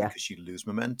game because you lose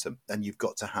momentum, and you've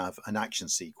got to have an action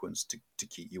sequence to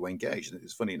keep you engaged. And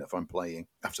it's funny enough, I'm playing,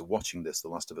 after watching this, The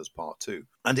Last of Us Part 2,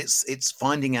 and it's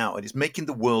finding out, and it's making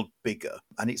the world bigger,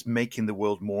 and it's making the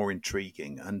world more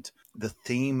intriguing, and the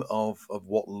theme of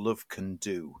what love can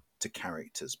do to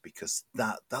characters, because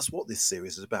that's what this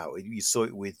series is about. You saw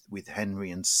it with Henry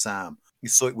and Sam. You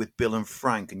saw it with Bill and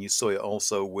Frank, and you saw it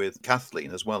also with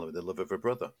Kathleen as well, with the love of her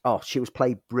brother. Oh, she was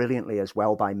played brilliantly as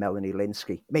well by Melanie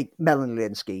Linsky. I mean, Melanie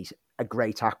Linsky's a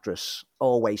great actress,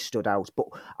 always stood out, but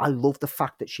I love the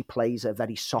fact that she plays a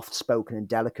very soft-spoken and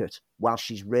delicate, while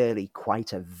she's really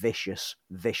quite a vicious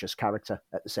character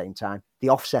at the same time. The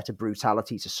offset of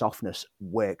brutality to softness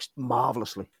works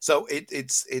marvellously. So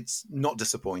it's not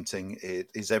disappointing.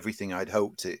 It is everything I'd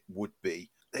hoped it would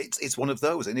be. It's one of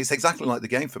those, and it's exactly like the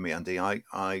game for me, Andy.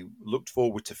 I looked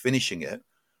forward to finishing it,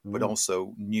 but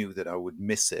also knew that I would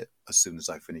miss it as soon as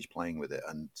I finished playing with it.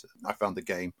 And I found the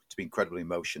game to be incredibly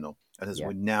emotional. And as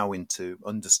we're now into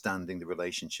understanding the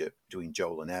relationship between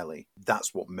Joel and Ellie,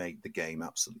 that's what made the game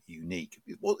absolutely unique.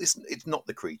 Well, it's not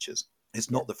the creatures,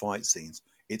 it's not the fight scenes,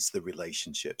 it's the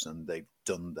relationships, and they've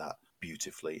done that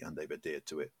beautifully, and they've adhered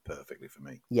to it perfectly for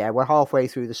me. Yeah, we're halfway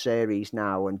through the series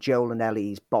now, and Joel and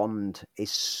Ellie's bond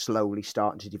is slowly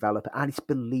starting to develop, and it's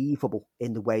believable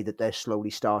in the way that they're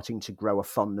slowly starting to grow a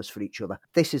fondness for each other.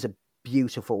 This is a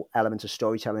beautiful element of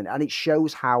storytelling, and it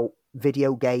shows how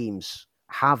video games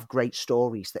have great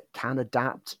stories that can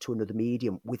adapt to another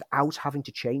medium without having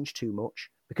to change too much,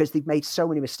 because they've made so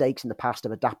many mistakes in the past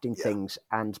of adapting things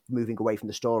and moving away from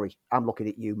the story. I'm looking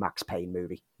at you, Max Payne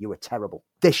movie. You were terrible.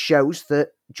 This shows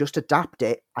that just adapt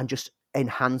it and just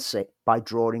enhance it by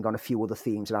drawing on a few other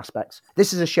themes and aspects.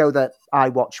 This is a show that I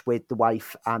watch with the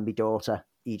wife and my daughter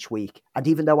each week. And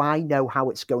even though I know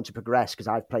how it's going to progress because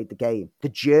I've played the game, the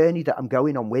journey that I'm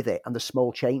going on with it and the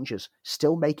small changes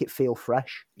still make it feel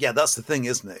fresh. Yeah, that's the thing,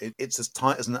 isn't it? It's as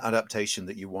tight as an adaptation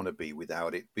that you want to be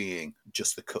without it being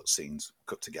just the cutscenes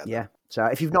cut together. Yeah. So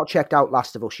if you've not checked out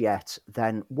Last of Us yet,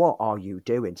 then what are you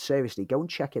doing? Seriously, go and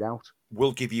check it out.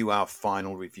 We'll give you our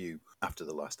final review after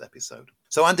the last episode.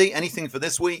 So, Andy, anything for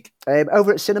this week?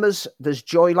 Over at cinemas, there's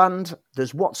Joyland,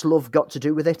 there's What's Love Got to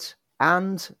Do With It,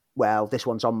 and, well, this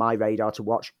one's on my radar to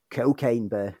watch, Cocaine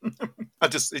Bear.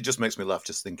 It just makes me laugh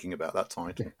just thinking about that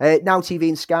title. Now TV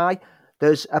and Sky,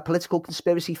 there's a political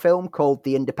conspiracy film called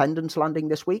The Independent landing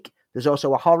this week. There's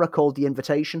also a horror called The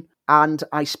Invitation. And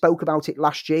I spoke about it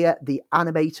last year. The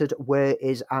animated Where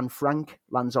Is Anne Frank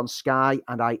lands on Sky,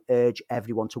 and I urge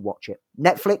everyone to watch it.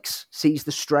 Netflix sees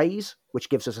The Strays, which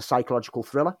gives us a psychological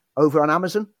thriller. Over on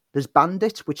Amazon, there's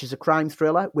Bandit, which is a crime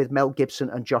thriller with Mel Gibson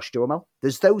and Josh Duhamel.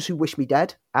 There's Those Who Wish Me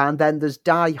Dead. And then there's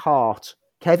Die Hard.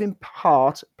 Kevin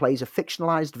Hart plays a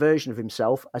fictionalized version of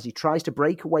himself as he tries to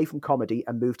break away from comedy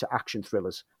and move to action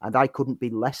thrillers. And I couldn't be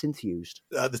less enthused.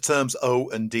 The terms "oh"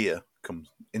 and "dear" come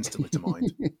instantly to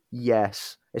mind.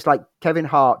 Yes. It's like Kevin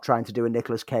Hart trying to do a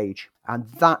Nicolas Cage.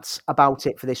 And that's about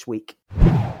it for this week.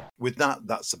 With that,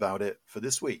 that's about it for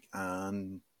this week.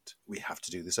 And we have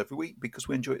to do this every week because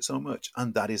we enjoy it so much.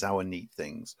 And that is our neat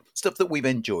things. Stuff that we've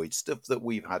enjoyed, stuff that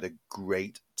we've had a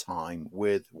great time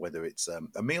with, whether it's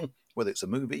a meal, whether it's a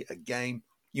movie, a game,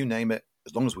 you name it.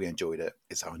 As long as we enjoyed it,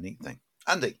 it's our neat thing.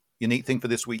 Andy, your neat thing for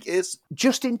this week is?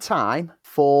 Just in time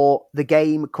for the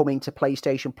game coming to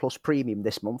PlayStation Plus Premium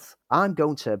this month, I'm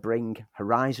going to bring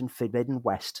Horizon Forbidden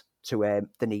West to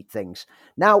the neat things.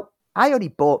 Now, I only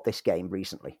bought this game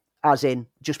recently, as in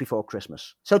just before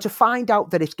Christmas. So to find out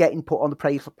that it's getting put on the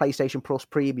PlayStation Plus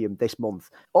Premium this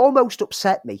month almost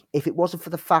upset me if it wasn't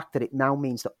for the fact that it now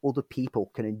means that other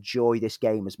people can enjoy this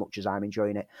game as much as I'm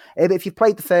enjoying it. If you've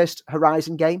played the first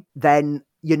Horizon game, then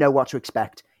you know what to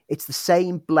expect. It's the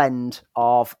same blend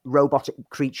of robotic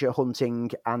creature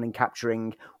hunting and then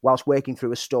capturing whilst working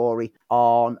through a story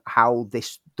on how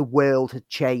the world had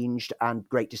changed and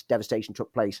great devastation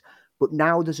took place. But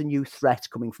now there's a new threat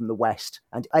coming from the west,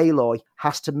 and Aloy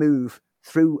has to move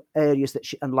through areas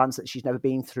and lands that she's never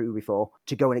been through before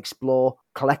to go and explore,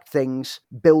 collect things,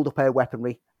 build up her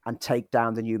weaponry, and take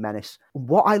down the new menace.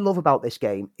 What I love about this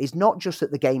game is not just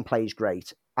that the gameplay is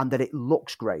great and that it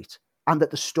looks great, and that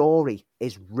the story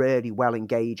is really well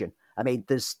engaging. I mean,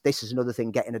 this is another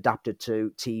thing getting adapted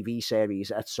to TV series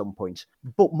at some point.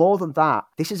 But more than that,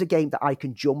 this is a game that I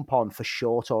can jump on for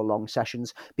short or long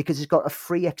sessions because it's got a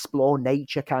free explore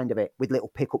nature kind of it with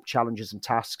little pick-up challenges and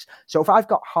tasks. So if I've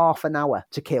got half an hour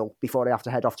to kill before I have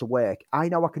to head off to work, I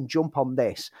know I can jump on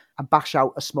this and bash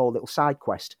out a small little side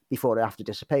quest before I have to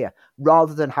disappear,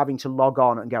 rather than having to log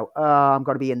on and go, I'm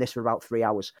going to be in this for about 3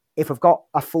 hours. If I've got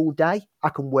a full day, I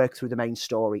can work through the main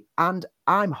story. And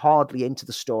I'm hardly into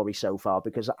the story so far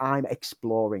because I'm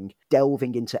exploring,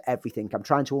 delving into everything. I'm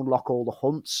trying to unlock all the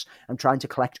hunts. I'm trying to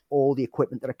collect all the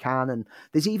equipment that I can. And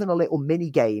there's even a little mini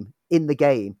game in the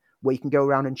game where you can go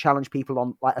around and challenge people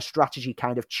on like a strategy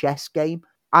kind of chess game.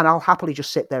 And I'll happily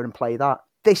just sit there and play that.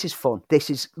 This is fun.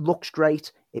 Looks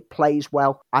great. It plays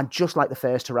well. And just like the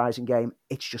first Horizon game,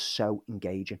 it's just so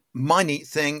engaging. My neat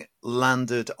thing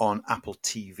landed on Apple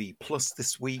TV Plus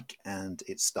this week, and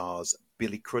it stars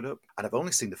Billy Crudup. And I've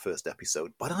only seen the first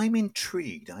episode, but I'm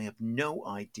intrigued. I have no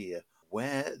idea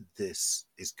where this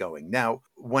is going. Now,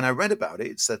 when I read about it,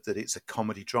 it said that it's a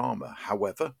comedy drama.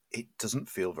 However, it doesn't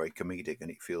feel very comedic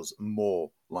and it feels more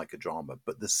like a drama,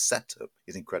 but the setup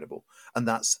is incredible. And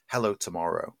that's Hello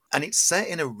Tomorrow. And it's set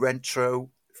in a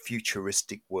retro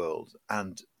futuristic world,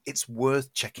 and it's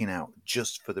worth checking out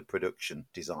just for the production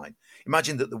design.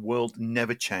 Imagine that the world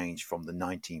never changed from the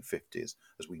 1950s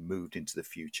as we moved into the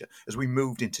future, as we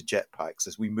moved into jetpacks,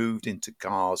 as we moved into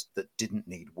cars that didn't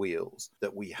need wheels,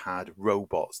 that we had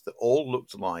robots that all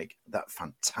looked like that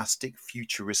fantastic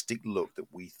futuristic look that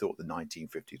we thought the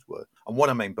 1950s were. And what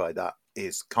I mean by that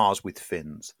is cars with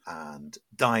fins and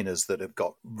diners that have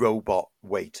got robot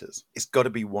waiters. It's got to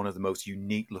be one of the most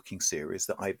unique looking series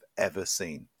that I've ever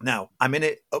seen. Now, I'm in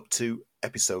it up to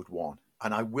episode 1,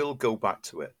 and I will go back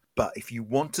to it. But if you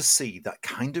want to see that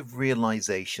kind of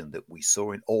realization that we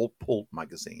saw in all pulp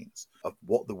magazines of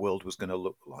what the world was going to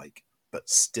look like, but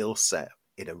still set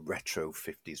in a retro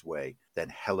 50s way,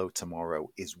 then Hello Tomorrow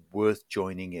is worth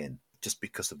joining in just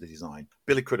because of the design.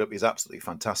 Billy Crudup is absolutely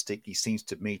fantastic. He seems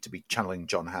to me to be channeling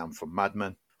John Hamm from Mad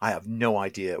Men. I have no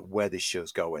idea where this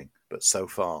show's going, but so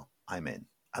far I'm in.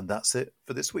 And that's it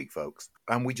for this week, folks.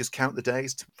 And we just count the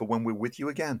days for when we're with you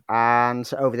again. And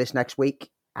over this next week,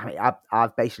 I mean,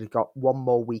 I've basically got one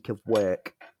more week of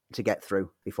work to get through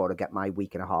before I get my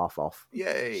week and a half off.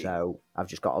 Yay! So I've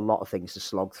just got a lot of things to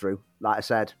slog through. Like I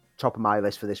said, top of my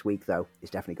list for this week, though, is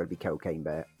definitely going to be Cocaine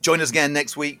Bear. Join us again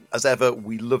next week. As ever,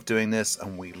 we love doing this,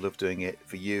 and we love doing it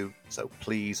for you. So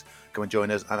please come and join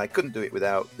us. And I couldn't do it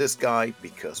without this guy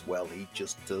because, well, he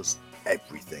just does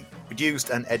everything. Produced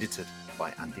and edited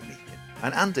by Andy Meakin.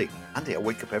 And Andy, I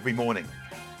wake up every morning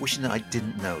wishing that I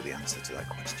didn't know the answer to that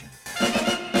question.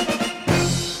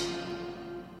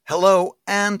 Hello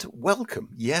and welcome.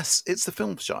 Yes, it's the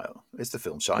Film Child. It's the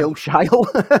Film Child. Film Child.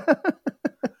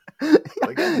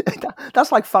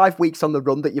 That's like 5 weeks on the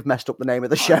run that you've messed up the name of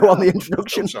the show on the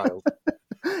introduction.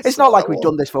 It's not like we've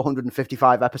done this for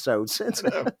 155 episodes.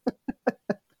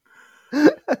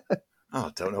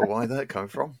 I don't know why that came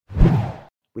from.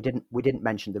 We didn't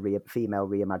mention the female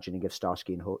reimagining of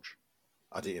Starsky and Hutch.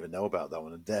 I didn't even know about that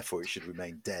one, and therefore it should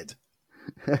remain dead.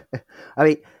 I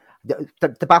mean,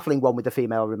 the baffling one with the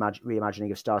female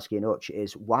reimagining of Starsky and Hutch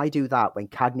is, why do that when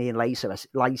Cagney and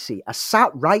Lacey are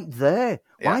sat right there?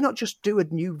 Yeah. Why not just do a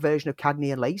new version of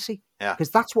Cagney and Lacey? Yeah. Because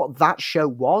that's what that show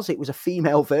was. It was a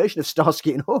female version of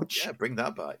Starsky and Hutch. Yeah, bring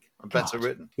that back. And better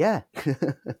written. Yeah. Right.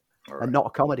 And not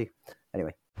a comedy.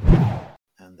 Anyway.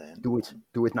 And then... Do it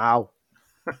now.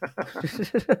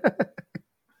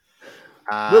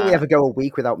 Will we ever go a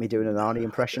week without me doing an Arnie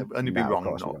impression? And you'd be wrong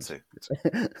not to.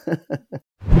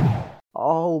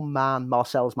 Oh man,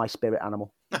 Marcel's my spirit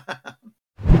animal.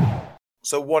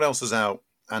 So what else is out,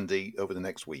 Andy, over the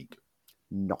next week?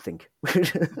 Nothing.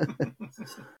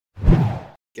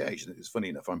 It's funny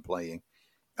enough, I'm playing,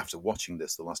 after watching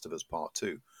this, The Last of Us Part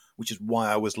 2, which is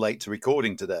why I was late to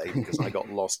recording today, because I got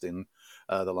lost in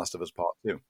The Last of Us Part 2.